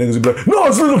 niggas will be like, no,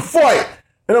 it's for the fight.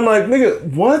 And I'm like, nigga,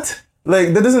 what?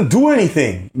 Like, that doesn't do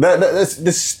anything.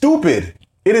 That's stupid.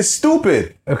 It is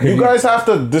stupid. Okay. You guys have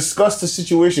to discuss the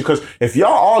situation, because if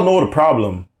y'all all know the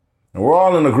problem and we're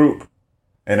all in a group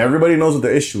and everybody knows what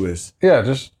the issue is,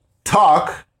 just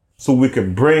talk so we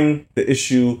can bring the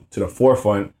issue to the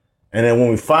forefront. And then when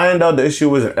we find out the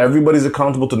issue is and everybody's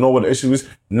accountable to know what the issue is,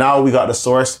 now we got the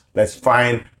source. Let's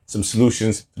find some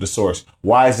solutions to the source.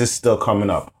 Why is this still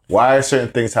coming up? Why are certain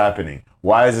things happening?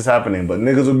 Why is this happening? But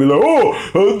niggas will be like,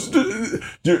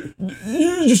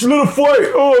 you just let a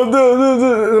fight.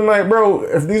 I'm like, bro,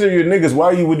 if these are your niggas,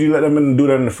 why would you let them in and do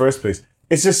that in the first place?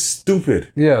 It's just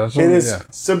stupid. Yeah. It is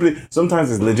simply, sometimes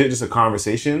it's legit just a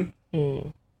conversation.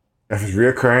 If it's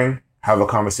reoccurring, have a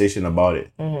conversation about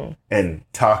it and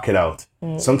talk it out.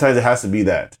 Sometimes it has to be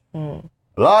that. A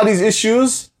lot of these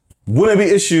issues wouldn't be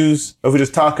issues if we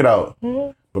just talk it out.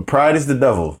 But pride is the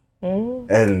devil.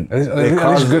 And it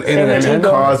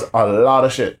cause a lot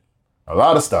of shit. A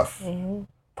lot of stuff.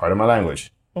 Part of my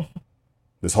language.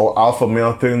 This whole alpha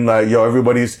male thing, like, yo,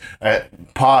 everybody's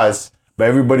at pause, but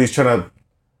everybody's trying to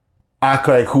act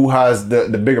like who has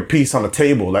the bigger piece on the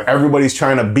table. Like, everybody's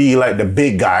trying to be like the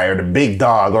big guy or the big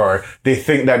dog, or they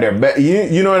think that they're better.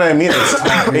 You know what I mean?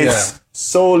 It's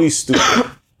solely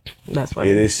stupid. That's what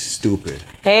it is. Stupid.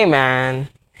 Hey man.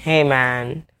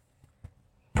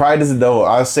 Pride is the devil.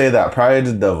 I'll say that. Pride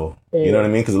is the devil. You know what I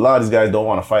mean? Because a lot of these guys don't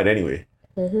want to fight anyway.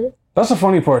 That's the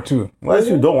funny part too. A lot of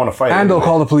people don't want to fight. And they'll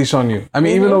call the police on you. I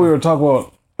mean, even though we were talking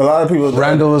about a lot of people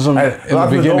vandalism in the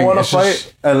beginning, don't want to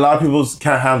fight, and a lot of people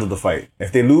can't handle the fight.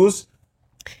 If they lose,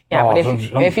 but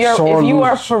if you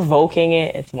are provoking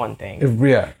it, it's one thing.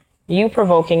 You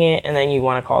provoking it and then you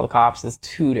want to call the cops is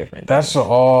two different things.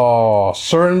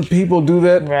 Certain people do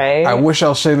that. Right. I wish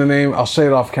I'll say the name. I'll say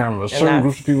it off camera. Certain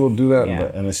groups of people do that.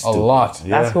 Yeah. And it's a lot.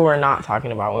 That's who we're not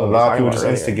talking about. A lot of people are just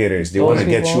instigators. They want to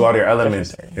get you out of your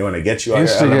element. They want to get you out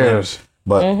of your element.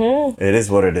 But it is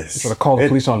what it is. You're going to call the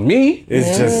police on me?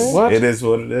 It's just, it is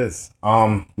what it is.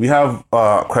 We have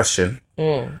a question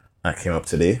that came up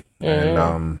today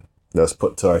and that was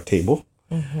put to our table.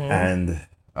 And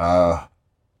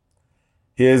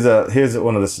here's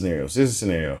one of the scenarios. Here's a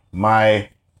scenario. My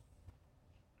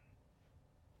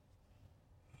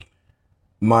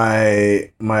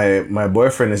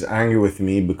boyfriend is angry with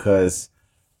me because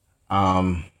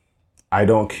I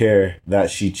don't care that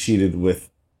she cheated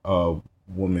with a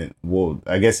woman. Well,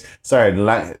 I guess, sorry,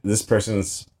 this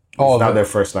person's not their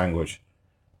first language.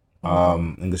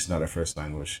 English is not their first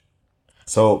language.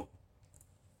 So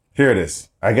here it is.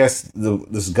 I guess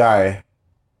this guy,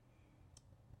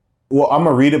 well, I'm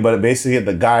gonna read it, but basically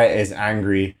the guy is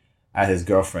angry at his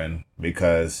girlfriend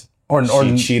because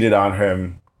she cheated on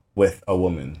him with a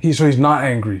woman. So he's not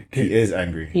angry. He is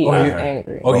angry. He is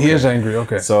angry. Oh, okay. He is angry.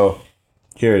 Okay. So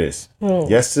here it is.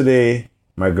 Yesterday,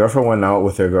 my girlfriend went out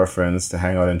with her girlfriends to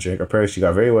hang out and drink. Apparently, she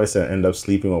got very wasted and ended up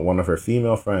sleeping with one of her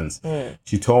female friends.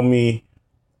 She told me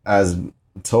as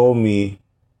much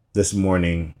this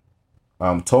morning,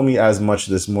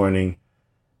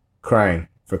 crying.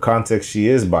 For context, she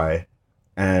is bi,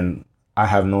 and I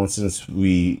have known since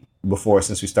we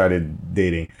started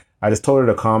dating. I just told her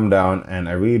to calm down, and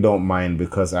I really don't mind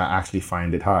because I actually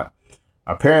find it hot.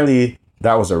 Apparently,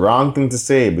 that was the wrong thing to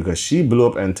say because she blew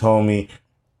up and told me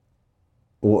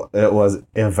it was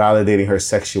invalidating her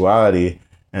sexuality,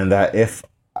 and that if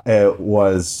it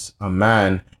was a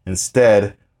man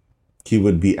instead, he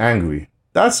would be angry.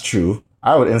 That's true.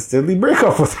 I would instantly break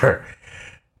up with her.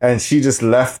 And she just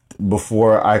left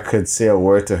before I could say a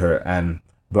word to her and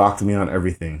blocked me on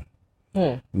everything.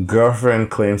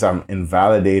 Girlfriend claims I'm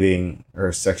invalidating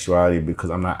her sexuality because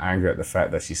I'm not angry at the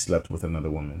fact that she slept with another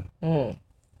woman.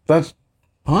 That's...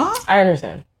 Huh? I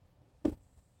understand.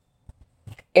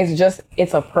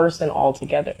 It's a person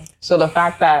altogether. So the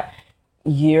fact that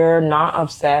you're not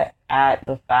upset at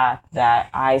the fact that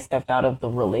I stepped out of the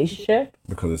relationship.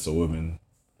 Because it's a woman.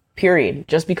 Period.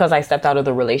 Just because I stepped out of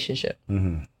the relationship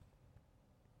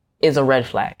is a red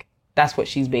flag. That's what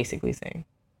she's basically saying.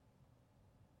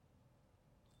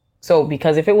 So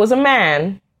because if it was a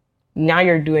man, now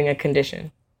you're doing a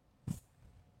condition.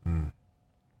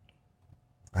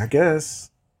 I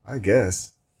guess. I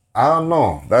don't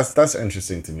know. That's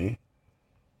interesting to me.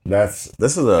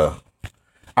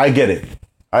 I get it.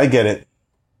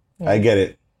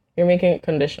 You're making it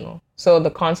conditional. So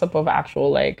the concept of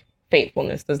actual like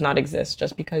faithfulness does not exist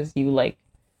just because you like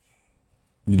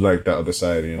that other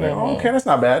side. You're like, oh, okay, that's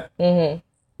not bad. Okay.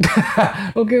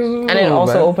 And it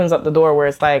also opens up the door where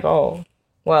it's like, oh,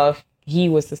 well, if he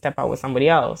was to step out with somebody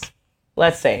else,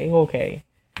 let's say, okay,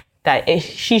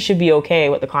 she should be okay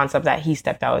with the concept that he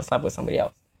stepped out and slept with somebody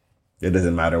else. It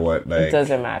doesn't matter what, like... It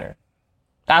doesn't matter.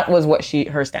 That was what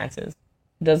her stance is.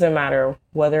 It doesn't matter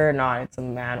whether or not it's a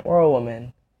man or a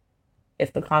woman.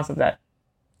 It's the concept that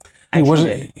he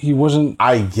wasn't...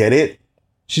 I get it.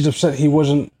 She's upset. He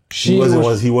wasn't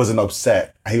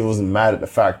upset. He wasn't mad at the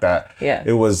fact that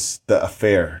it was the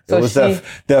affair. So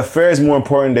the affair is more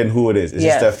important than who it is. It's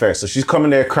just the affair. So she's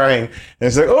coming there crying, and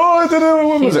it's like, oh,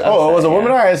 it was a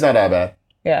woman. All right, it's not that bad.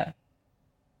 Yeah.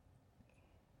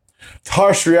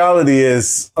 Harsh reality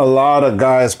is a lot of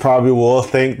guys probably will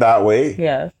think that way.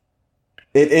 Yeah.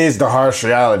 It is the harsh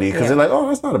reality because they're like, oh,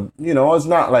 it's not it's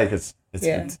not like it's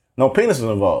no penis is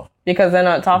involved. Because then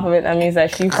on top of it, that means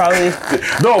that she probably...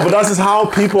 No, but that's just how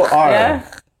people are. Yeah.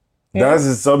 That's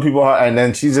just some people are. And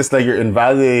then she's just like, you're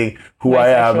invalidating who I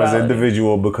am as an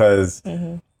individual because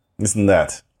this and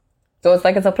that. So it's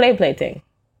like it's a play thing.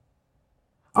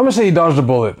 I'm going to say he dodged a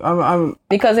bullet.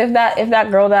 Because if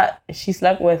that girl that she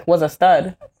slept with was a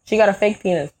stud, she got a fake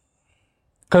penis.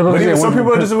 But even some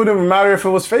people, it just wouldn't matter if it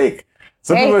was fake.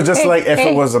 Some people are just like, if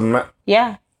it was a...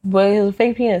 Yeah. But it was a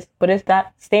fake penis. But if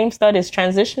that same stud is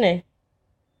transitioning,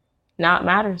 now it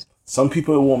matters. Some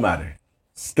people it won't matter.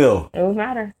 Still. It will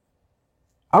matter.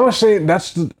 I would say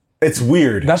it's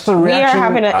weird. That's the reaction. We are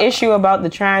having an issue about the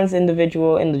trans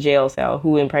individual in the jail cell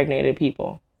who impregnated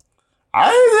people.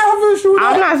 I didn't have an issue with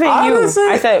that. I'm not saying you.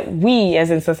 I said we as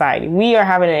in society. We are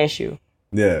having an issue.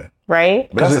 Yeah. Right?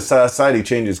 But as society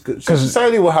changes, because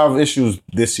society will have issues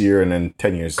this year and then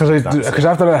 10 years. Because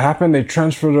after that happened, they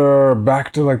transferred her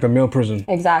back to like the male prison.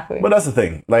 Exactly. But that's the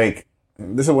thing. Like,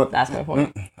 this is what... That's my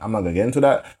point. I'm not going to get into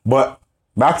that. But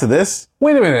back to this.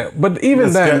 Wait a minute. But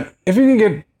even then, if you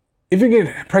get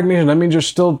pregnant, that means you're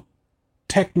still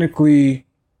technically...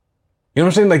 You know what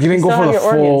I'm saying? Like, you didn't go for the full...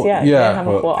 Organs, yeah. You didn't have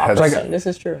a full operation. This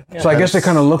is true. Yeah. So I guess they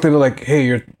kind of looked at it like,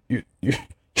 hey, your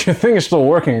thing is still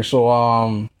working,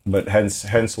 so But hence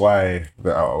why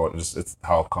it's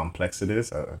how complex it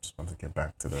is. I just want to get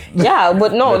back to the... Yeah,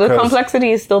 but no, the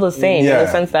complexity is still the same in the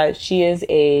sense that she is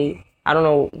I don't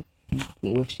know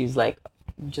if she's like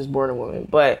just born a woman,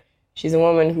 but she's a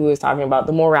woman who is talking about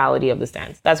the morality of the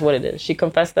stance. That's what it is. She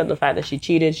confessed that the fact that she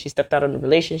cheated, she stepped out of the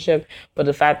relationship, but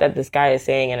the fact that this guy is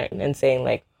saying and saying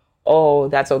like, oh,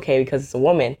 that's okay because it's a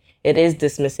woman, it is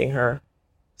dismissing her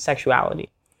sexuality.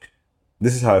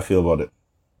 This is how I feel about it.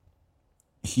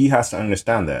 He has to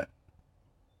understand that.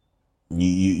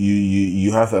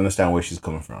 You have to understand where she's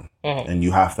coming from, and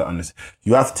you have to understand.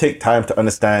 You have to take time to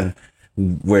understand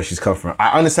where she's coming from.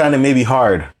 I understand it may be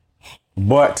hard,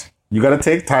 but you got to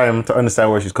take time to understand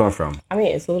where she's coming from. I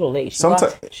mean, it's a little late. She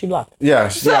blocked. Yeah.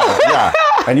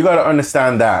 And you got to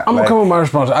understand that. I'm gonna come with my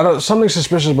response. Something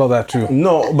suspicious about that too.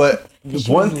 No, but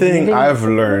one thing I've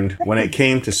learned when it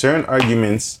came to certain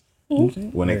arguments.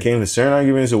 When it came to certain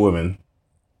arguments with women,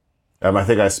 I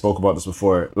think I spoke about this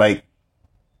before. Like,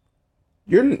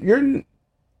 you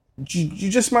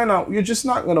just might not. You're just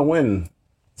not gonna win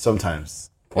sometimes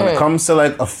when it comes to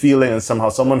like a feeling and somehow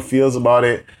someone feels about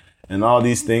it and all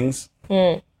these things.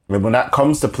 But when that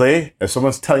comes to play, if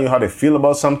someone's telling you how they feel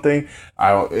about something,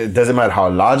 it doesn't matter how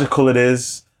logical it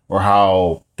is or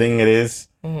how thing it is.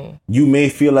 You may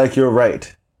feel like you're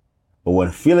right, but when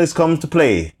feelings come to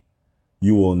play,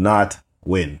 you will not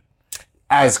win.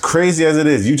 As crazy as it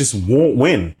is, you just won't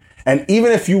win. And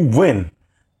even if you win,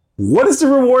 what is the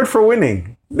reward for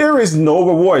winning? There is no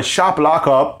reward. Shop lock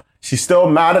up. She's still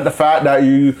mad at the fact that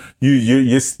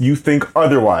you think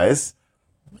otherwise.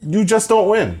 You just don't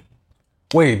win.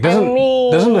 Wait,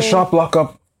 doesn't the shop lock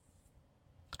up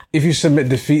if you submit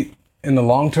defeat in the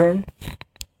long term?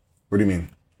 What do you mean?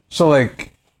 So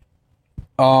like,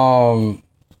 don't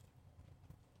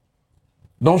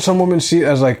some women see it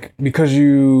as like, because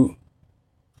you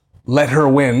let her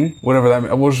win, whatever that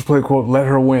means, we'll just play a quote, let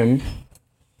her win,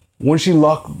 wouldn't she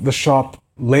lock the shop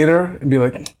later and be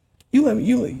like, you let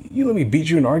me beat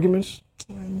you in arguments?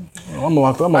 I'm gonna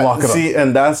lock it up. See,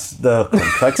 and that's the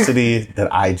complexity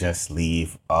that I just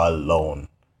leave alone.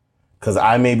 Because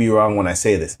I may be wrong when I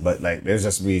say this, but like there's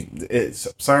just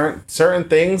certain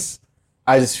things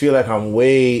I just feel like I'm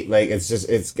way, like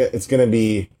it's gonna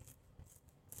be,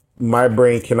 my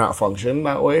brain cannot function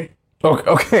that way.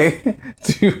 Okay.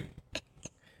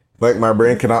 Like, my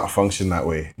brain cannot function that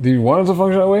way. Do you want it to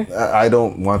function that way? I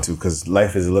don't want to, because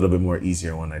life is a little bit more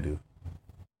easier when I do.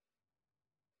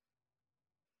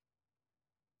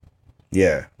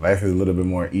 Yeah, life is a little bit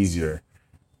more easier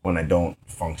when I don't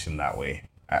function that way.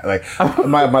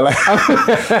 My life,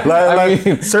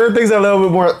 certain things are a little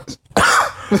bit more.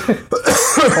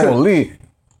 Holy.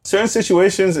 Certain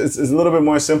situations, it's a little bit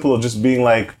more simple of just being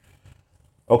like,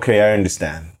 okay, I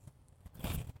understand,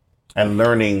 and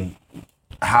learning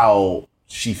how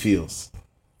she feels.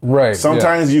 Right.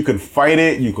 Sometimes you can fight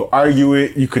it, you can argue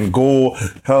it, you can go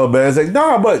hell bad. It's like,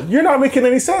 nah, but you're not making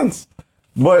any sense.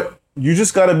 But you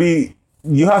just gotta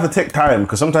you have to take time,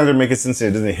 because sometimes it makes sense and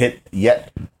it doesn't hit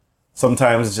yet.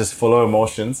 Sometimes it's just full of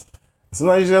emotions.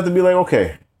 Sometimes you just have to be like,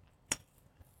 okay,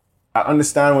 I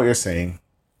understand what you're saying,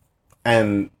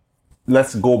 and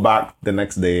let's go back the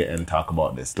next day and talk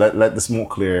about this. Let the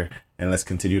smoke clear, and let's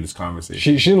continue this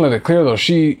conversation. She didn't let it clear though.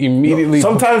 She immediately.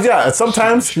 Sometimes, yeah.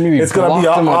 Sometimes it's gonna be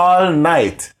all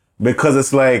night, because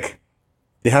it's like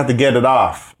they have to get it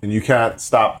off, and you can't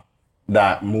stop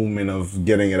that movement of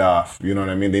getting it off. You know what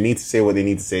I mean? They need to say what they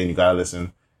need to say, and you gotta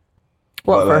listen.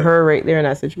 What, for her right there in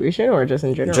that situation, or just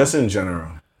in general? Just in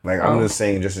general. Like, I'm just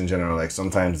saying, just in general. Like,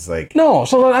 sometimes it's like, no.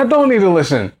 So I don't need to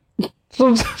listen.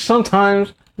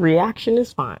 Sometimes. Reaction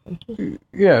is fine.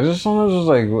 Yeah, just sometimes it's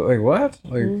like what?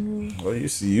 Like, well, you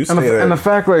stay there. And the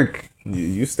fact, like,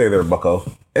 you stay there,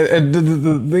 bucko.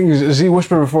 The thing is, as he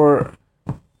whispered before,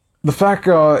 the fact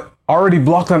already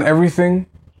blocked on everything.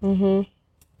 Mm-hmm.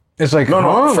 It's like,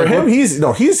 no. For him, he's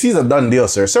a done deal,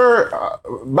 sir. Sir,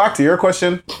 back to your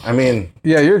question. I mean,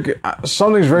 yeah,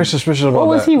 something's very suspicious about that. What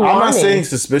was he wanting? I'm not saying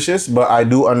suspicious, but I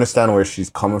do understand where she's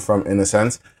coming from in a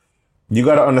sense. You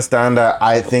got to understand that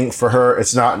I think for her,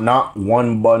 it's not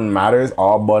one bun matters,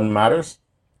 all bun matters.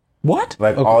 What?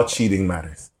 Like, all cheating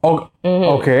matters. Oh,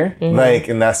 okay. Mm-hmm. Like,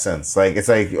 in that sense. Like, it's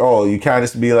like, oh, you can't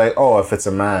just be like, oh, if it's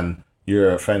a man,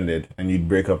 you're offended and you'd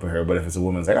break up with her. But if it's a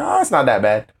woman, it's like, oh, it's not that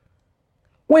bad.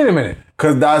 Wait a minute.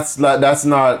 Because that's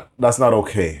not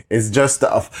okay. It's just,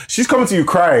 she's coming to you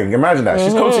crying. Imagine that.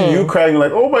 She's coming to you crying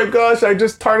like, oh my gosh, I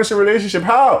just tarnished a relationship.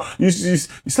 How? You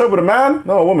slept with a man?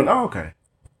 No, a woman. Oh, okay.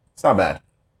 It's not bad.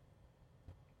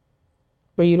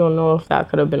 But you don't know if that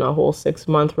could have been a whole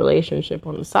 6-month relationship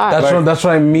on the side. That's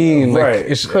what I mean. Like, right.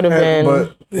 It could have been,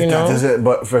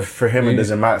 but for him, it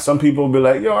doesn't matter. Some people will be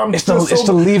like, yo, it's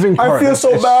the leaving part. I feel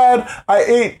so bad. I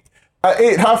ate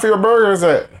half of your burgers.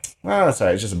 That's all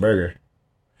right. It's just a burger.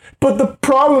 But the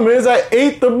problem is, I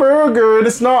ate the burger and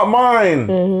it's not mine.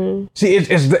 Mm-hmm. See,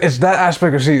 it's that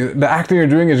aspect of, the acting you're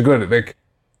doing is good. Like,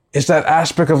 it's that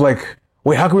aspect of like,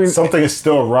 wait, how can we... Something is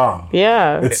still wrong.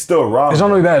 Yeah. It's still wrong. It's not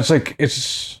only that. It's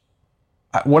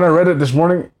like, when I read it this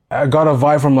morning, I got a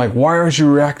vibe from like, why aren't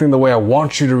you reacting the way I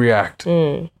want you to react?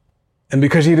 And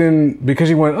because he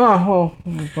went, oh, well,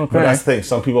 okay. But that's the thing.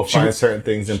 Some people find certain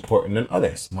things important than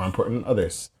others, more important than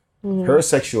others. Her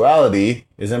sexuality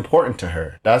is important to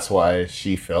her. That's why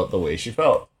she felt the way she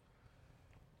felt.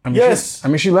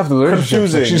 She left the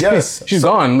relationship. Confusing. She's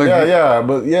gone. Like,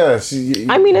 but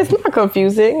I mean, it's not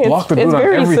confusing. It's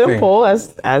very simple,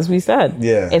 as we said.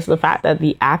 Yeah. It's the fact that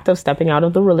the act of stepping out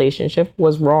of the relationship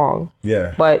was wrong.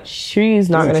 Yeah. But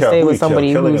she's not going to stay with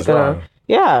somebody who's going to...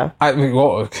 Yeah.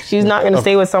 She's not going to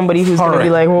stay with somebody who's going to be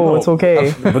like, oh, it's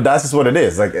okay. But that's just what it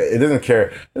is. Like, it doesn't care.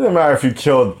 It doesn't matter if you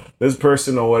killed this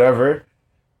person or whatever.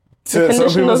 To some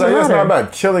people, it's like, it's not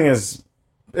bad. Killing is...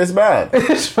 It's bad.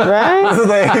 Right?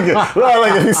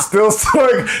 like if you steal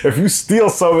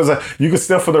something, it's like, you can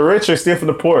steal from the rich or steal from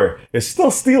the poor. It's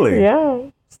still stealing. Yeah.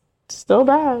 It's still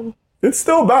bad. It's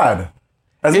still bad.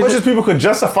 As much as people could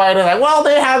justify it, like, well,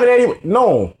 they have it anyway.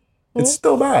 No. It's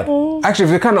still bad. Actually,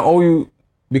 if they kind of owe you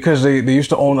because they used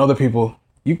to own other people,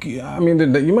 you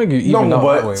might get even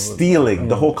out that way. Stealing,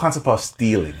 the whole concept of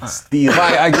stealing.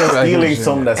 Stealing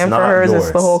something that's not yours. And for her,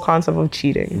 it's the whole concept of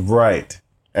cheating. Right.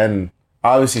 And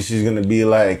obviously she's going to be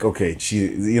like, okay,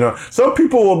 some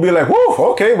people will be like,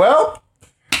 whoa, okay, well,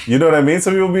 you know what I mean?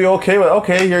 Some people will be okay with,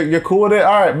 okay, you're cool with it.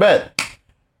 All right, bet.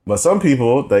 But some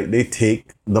people, like, they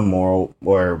take the moral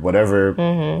or whatever,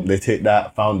 they take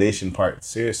that foundation part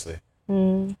seriously.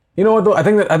 You know what though? I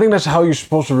think that's how you're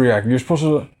supposed to react. You're supposed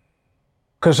to,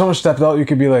 because someone stepped out, you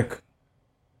could be like,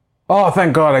 oh,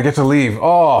 thank God, I get to leave.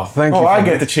 Oh, thank you. Oh, I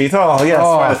get to cheat. Oh, yes.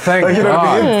 Oh, thank you. Know what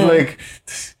I mean? Like,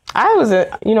 I was, it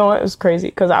was crazy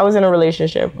because I was in a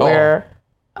relationship where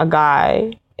a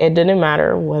guy, it didn't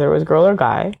matter whether it was girl or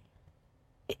guy,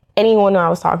 anyone I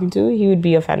was talking to, he would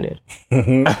be offended.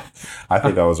 I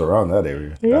think I was around that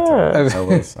area. Yeah.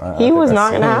 He was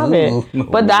not going to have it.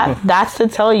 But that's to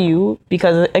tell you,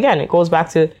 because again, it goes back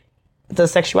to the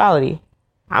sexuality.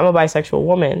 I'm a bisexual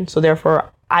woman, so therefore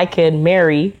I could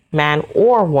marry man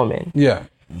or woman. Yeah.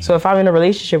 So if I'm in a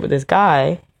relationship with this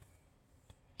guy,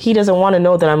 he doesn't want to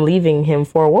know that I'm leaving him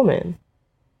for a woman.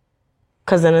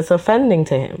 Because then it's offending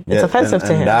to him. It's offensive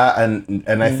to him.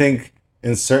 And I think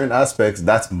in certain aspects,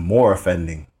 that's more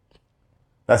offending.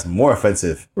 That's more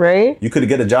offensive. Right? You could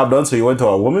get a job done, so you went to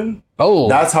a woman? Oh.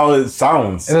 That's how it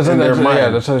sounds in their mind. Yeah,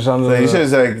 that's how it sounds. So you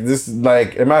should like, this,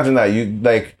 like, imagine that. You,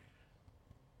 like...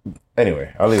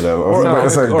 Anyway, I'll leave that. Or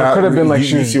it could have been like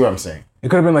you see what I'm saying. It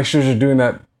could have been like she was just doing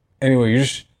that anyway. You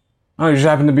just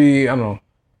happened to be, I don't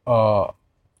know,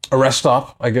 a rest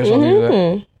stop, I guess. I'll use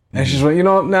that. And she's like,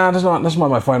 that's not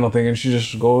my final thing. And she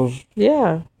just goes,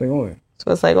 yeah. Like, oh.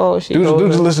 So it's like, oh, she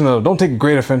dudes listen to that. Don't take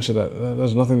great offense to that. That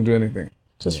has nothing to do with anything.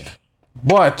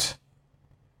 But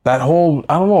that whole,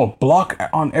 I don't know, block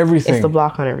on everything. It's the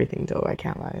block on everything, though. I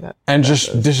can't lie. And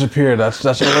just disappear. That's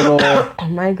a little...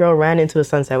 My girl ran into the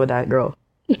sunset with that girl.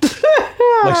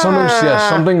 Like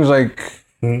something's like...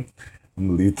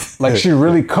 Like she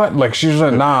really cut. Like she was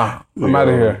like, nah, I'm out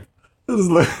of here. Just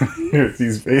look at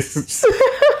these faces.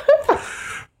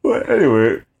 But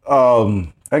anyway,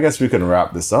 I guess we can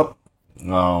wrap this up.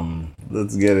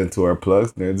 Let's get into our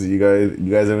plugs. Nerds, you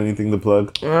guys have anything to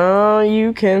plug?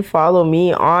 You can follow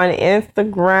me on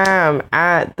Instagram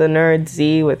at the Nerd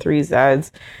Z with 3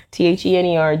 Z's,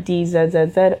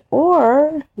 TheNerdZZZ,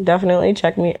 or definitely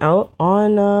check me out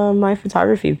on my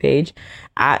photography page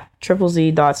at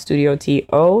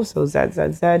ZZZ.studioto, so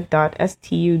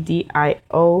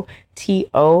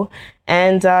ZZZ.studioto,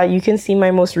 and you can see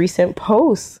my most recent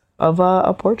posts of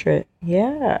a portrait.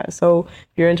 Yeah, so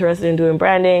if you're interested in doing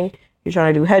branding, you're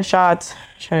trying to do headshots,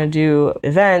 trying to do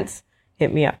events,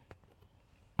 hit me up.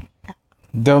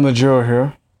 Del Nigiro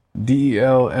here,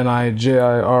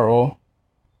 DELNIJIRO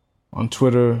on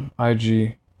Twitter,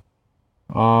 IG.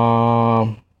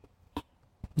 Yeah,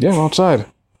 I'm outside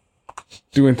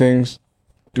doing things,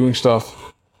 doing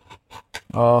stuff.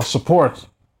 Support.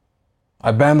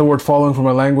 I banned the word following from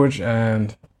my language,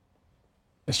 and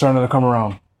it's starting to come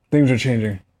around. Things are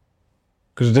changing.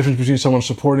 Because the difference between someone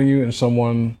supporting you and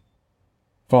someone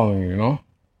following you,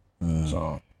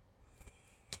 So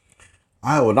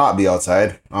I will not be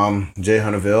outside. Jay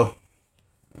Hunterville.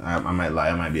 I might lie.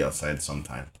 I might be outside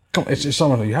sometime. Come on, it's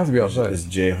someone. You have to be outside. It's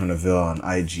Jay Hunterville on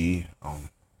IG.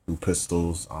 Blue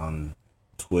Pistols on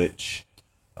Twitch.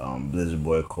 Blizzard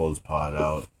Boy Cold's Pod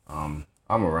out. I'm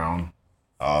around.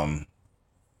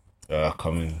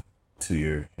 Coming to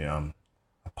your a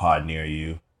pod near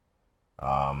you.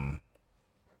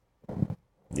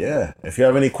 Yeah, if you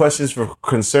have any questions or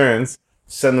concerns,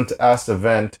 send them to Ask the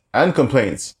Vent, and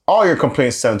complaints. All your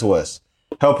complaints sent to us.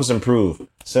 Help us improve.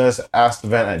 Send us to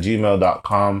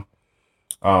askthevent@gmail.com.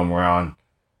 We're on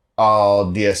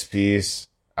all DSPs.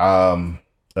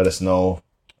 Let us know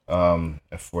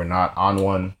if we're not on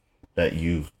one that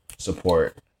you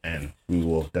support, and we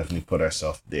will definitely put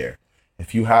ourselves there.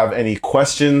 If you have any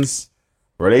questions,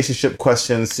 relationship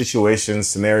questions, situations,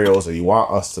 scenarios that you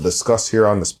want us to discuss here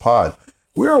on this pod,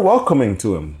 we are welcoming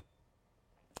to them.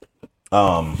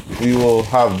 We will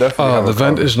have definitely. The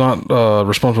vent is not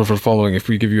responsible for following. If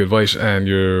we give you advice and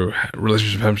your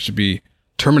relationship happens to be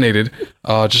terminated,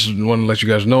 just want to let you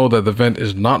guys know that the vent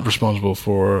is not responsible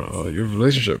for your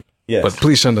relationship. Yes. But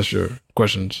please send us your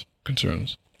questions,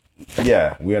 concerns.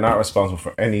 Yeah, we are not responsible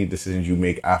for any decisions you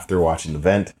make after watching the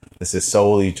vent. This is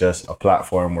solely just a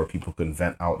platform where people can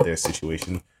vent out their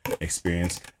situation,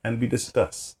 experience, and be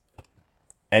discussed.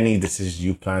 Any decisions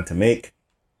you plan to make,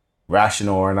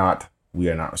 rational or not, we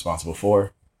are not responsible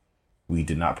for. We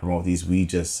did not promote these. We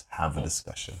just have a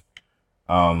discussion.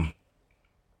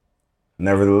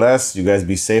 Nevertheless, you guys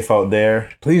be safe out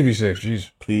there. Please be safe, jeez.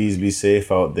 Please be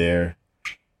safe out there.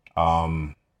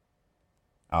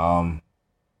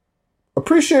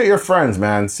 Appreciate your friends,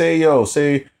 man. Say, you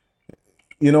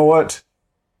know what?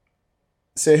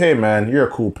 Say, hey, man, you're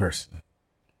a cool person.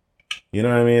 You know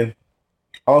what I mean?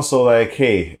 Also, like,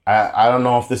 hey, I don't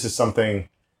know if this is something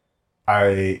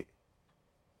I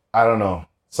don't know.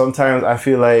 Sometimes I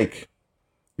feel like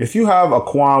if you have a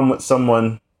qualm with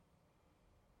someone,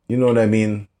 you know what I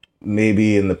mean?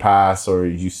 Maybe in the past, or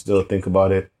you still think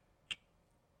about it.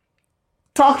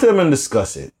 Talk to them and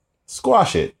discuss it.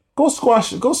 Squash it. Go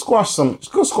squash some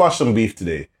beef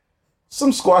today.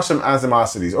 Squash some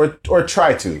animosities, or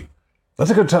try to. That's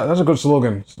a good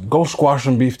slogan. Go squash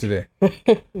some beef today.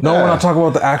 No, we're not talking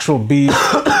about the actual beef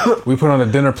we put on a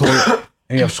dinner plate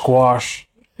and you have squash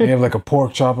and you have like a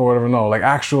pork chop or whatever. No, like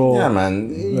actual. Yeah,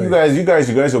 man. You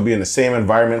guys will be in the same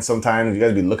environment sometimes. You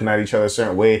guys be looking at each other a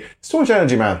certain way. It's too much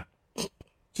energy, man.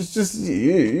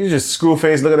 You just screw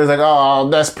face, look at it like, oh,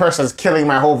 this person's killing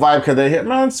my whole vibe because they're here.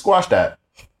 Man, squash that.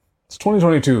 It's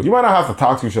 2022. You might not have to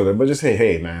talk to each other, but just say,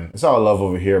 hey, man, it's all love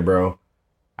over here, bro.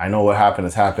 I know what happened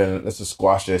has happened. Let's just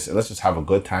squash this and let's just have a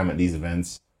good time at these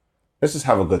events. Let's just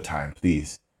have a good time,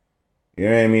 please. You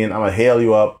know what I mean? I'm gonna hail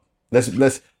you up. Let's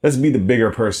be the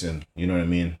bigger person. You know what I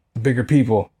mean? Bigger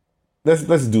people.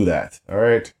 Let's do that. All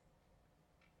right.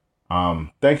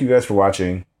 Thank you guys for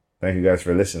watching. Thank you guys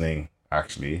for listening.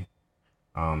 Actually,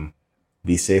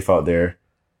 be safe out there.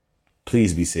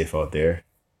 Please be safe out there.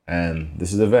 And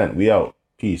this is the event. We out.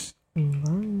 Peace.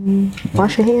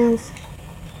 Wash your hands.